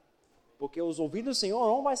respondida. Porque os ouvidos do Senhor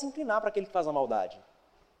não vão se inclinar para aquele que faz a maldade,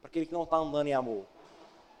 para aquele que não está andando em amor.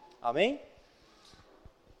 Amém?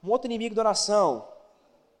 Um outro inimigo da oração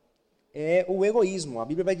é o egoísmo. A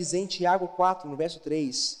Bíblia vai dizer em Tiago 4, no verso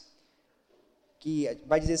 3, que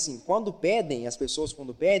vai dizer assim: quando pedem, as pessoas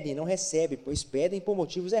quando pedem, não recebem, pois pedem por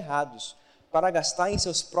motivos errados, para gastar em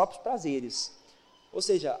seus próprios prazeres. Ou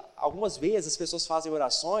seja, algumas vezes as pessoas fazem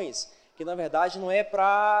orações que na verdade não é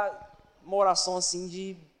para uma oração assim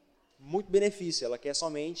de muito benefício, ela quer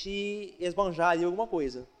somente esbanjar ali alguma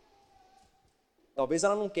coisa. Talvez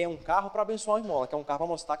ela não quer um carro para abençoar o irmão, ela quer um carro para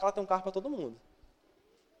mostrar que ela tem um carro para todo mundo.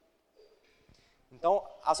 Então,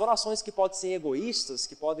 as orações que podem ser egoístas,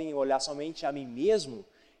 que podem olhar somente a mim mesmo,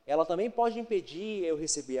 ela também pode impedir eu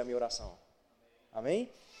receber a minha oração. Amém?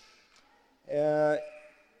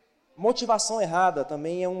 Motivação errada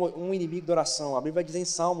também é um inimigo da oração. A Bíblia vai dizer em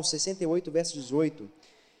Salmos 68, verso 18,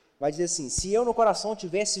 vai dizer assim: se eu no coração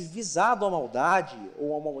tivesse visado a maldade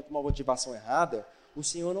ou uma motivação errada, o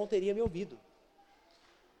Senhor não teria me ouvido.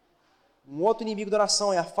 Um outro inimigo da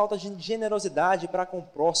oração é a falta de generosidade para com o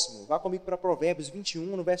próximo. Vá comigo para Provérbios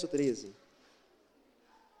 21, no verso 13.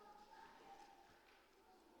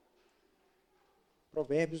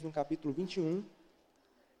 Provérbios, no capítulo 21,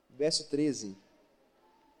 verso 13.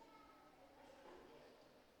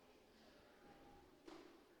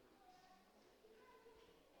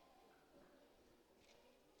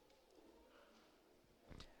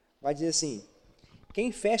 Vai dizer assim: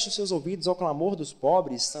 quem fecha os seus ouvidos ao clamor dos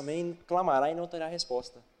pobres, também clamará e não terá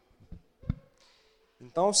resposta.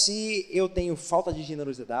 Então, se eu tenho falta de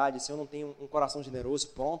generosidade, se eu não tenho um coração generoso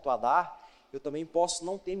pronto a dar, eu também posso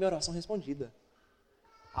não ter minha oração respondida.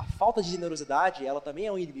 A falta de generosidade, ela também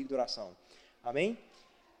é um inimigo da oração. Amém?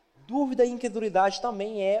 Dúvida e incredulidade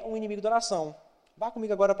também é um inimigo da oração. Vá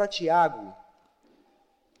comigo agora para Tiago.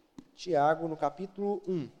 Tiago, no capítulo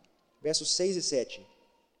 1, versos 6 e 7.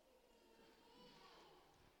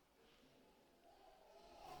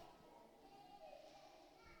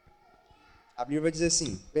 A Bíblia vai dizer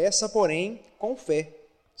assim: peça, porém, com fé,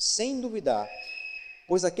 sem duvidar,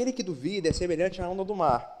 pois aquele que duvida é semelhante à onda do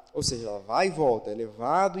mar, ou seja, ela vai e volta, é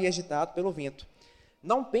levado e agitado pelo vento.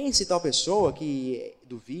 Não pense tal pessoa que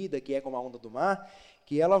duvida, que é como a onda do mar,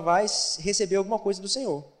 que ela vai receber alguma coisa do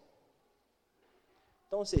Senhor.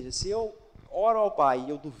 Então, ou seja, se eu oro ao Pai e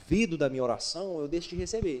eu duvido da minha oração, eu deixo de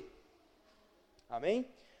receber. Amém?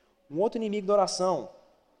 Um outro inimigo da oração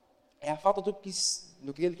é a falta do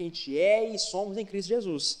que a gente é e somos em Cristo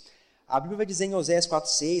Jesus. A Bíblia vai dizer em Oséias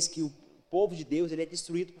 4,6 que o povo de Deus ele é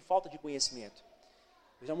destruído por falta de conhecimento.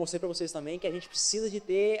 Eu já mostrei para vocês também que a gente precisa de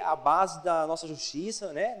ter a base da nossa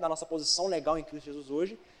justiça, né, da nossa posição legal em Cristo Jesus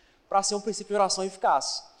hoje, para ser um princípio de oração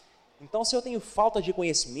eficaz. Então, se eu tenho falta de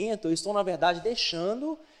conhecimento, eu estou, na verdade,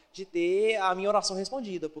 deixando de ter a minha oração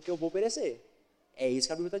respondida, porque eu vou perecer. É isso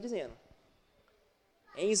que a Bíblia está dizendo.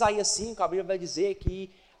 Em Isaías 5, a Bíblia vai dizer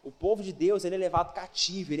que o povo de Deus ele é levado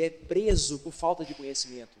cativo, ele é preso por falta de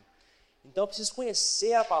conhecimento. Então eu preciso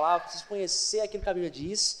conhecer a palavra, preciso conhecer aquilo que a Bíblia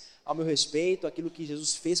diz ao meu respeito, aquilo que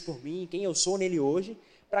Jesus fez por mim, quem eu sou nele hoje,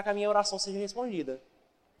 para que a minha oração seja respondida.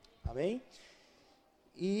 Amém?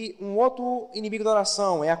 E um outro inimigo da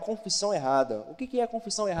oração é a confissão errada. O que é a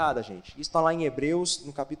confissão errada, gente? Isso está lá em Hebreus,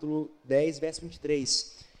 no capítulo 10, verso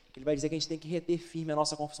 23. Ele vai dizer que a gente tem que reter firme a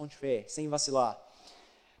nossa confissão de fé, sem vacilar.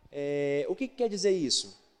 O que quer dizer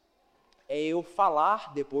isso? É eu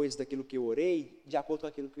falar depois daquilo que eu orei, de acordo com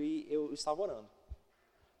aquilo que eu estava orando.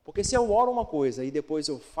 Porque se eu oro uma coisa e depois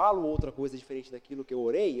eu falo outra coisa diferente daquilo que eu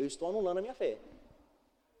orei, eu estou anulando a minha fé.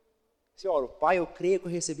 Se eu oro, Pai, eu creio que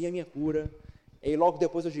eu recebi a minha cura, e logo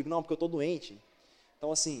depois eu digo, não, porque eu estou doente.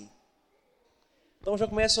 Então, assim, eu já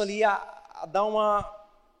começo ali a dar uma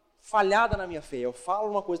falhada na minha fé. Eu falo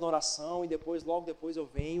uma coisa na oração e logo depois eu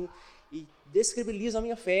venho e descredibilizo a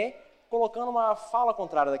minha fé, colocando uma fala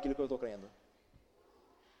contrária daquilo que eu estou crendo.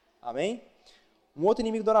 Amém? Um outro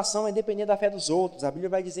inimigo da oração é depender da fé dos outros. A Bíblia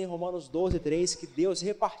vai dizer em Romanos 12, 3 que Deus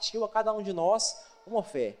repartiu a cada um de nós uma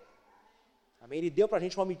fé. Amém? Ele deu para a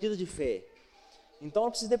gente uma medida de fé. Então eu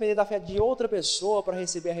não preciso depender da fé de outra pessoa para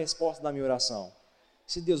receber a resposta da minha oração.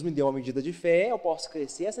 Se Deus me deu uma medida de fé, eu posso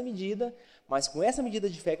crescer essa medida, mas com essa medida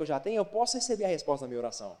de fé que eu já tenho, eu posso receber a resposta da minha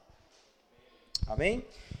oração. Amém?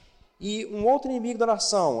 E um outro inimigo da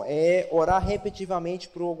oração é orar repetitivamente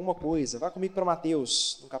por alguma coisa. Vá comigo para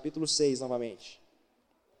Mateus, no capítulo 6 novamente.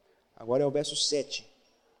 Agora é o verso 7.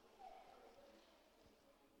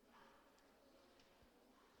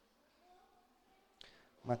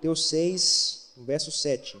 Mateus 6, verso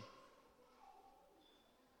 7.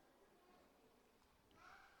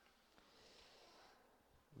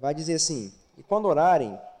 Vai dizer assim: e quando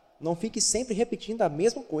orarem, não fique sempre repetindo a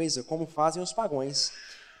mesma coisa, como fazem os pagãos.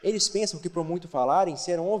 Eles pensam que por muito falarem,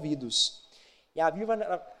 serão ouvidos. E a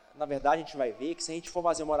Bíblia, na verdade, a gente vai ver que se a gente for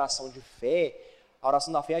fazer uma oração de fé, a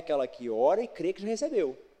oração da fé é aquela que ora e crê que já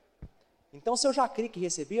recebeu. Então, se eu já creio que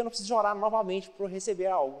recebi, eu não preciso orar novamente para receber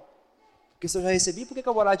algo. Porque se eu já recebi, por que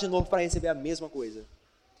eu vou orar de novo para receber a mesma coisa?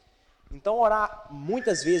 Então, orar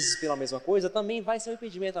muitas vezes pela mesma coisa também vai ser um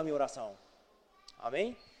impedimento à minha oração.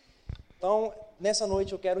 Amém? Então, nessa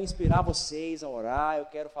noite eu quero inspirar vocês a orar, eu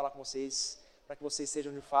quero falar com vocês para que vocês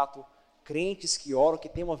sejam de fato crentes que oram, que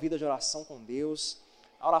tenham uma vida de oração com Deus.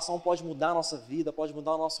 A oração pode mudar a nossa vida, pode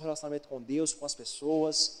mudar o nosso relacionamento com Deus, com as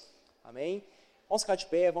pessoas. Amém? Vamos ficar de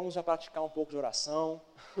pé, vamos já praticar um pouco de oração.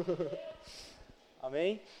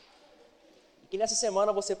 Amém? E que nessa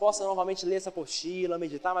semana você possa novamente ler essa apostila,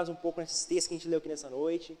 meditar mais um pouco nesses textos que a gente leu aqui nessa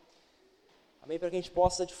noite. Amém? Para que a gente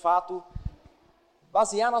possa de fato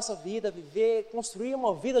basear a nossa vida, viver, construir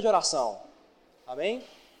uma vida de oração. Amém?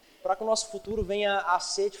 Para que o nosso futuro venha a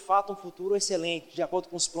ser, de fato, um futuro excelente, de acordo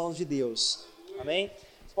com os planos de Deus. Amém?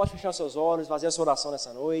 Você pode fechar seus olhos, fazer a sua oração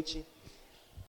nessa noite.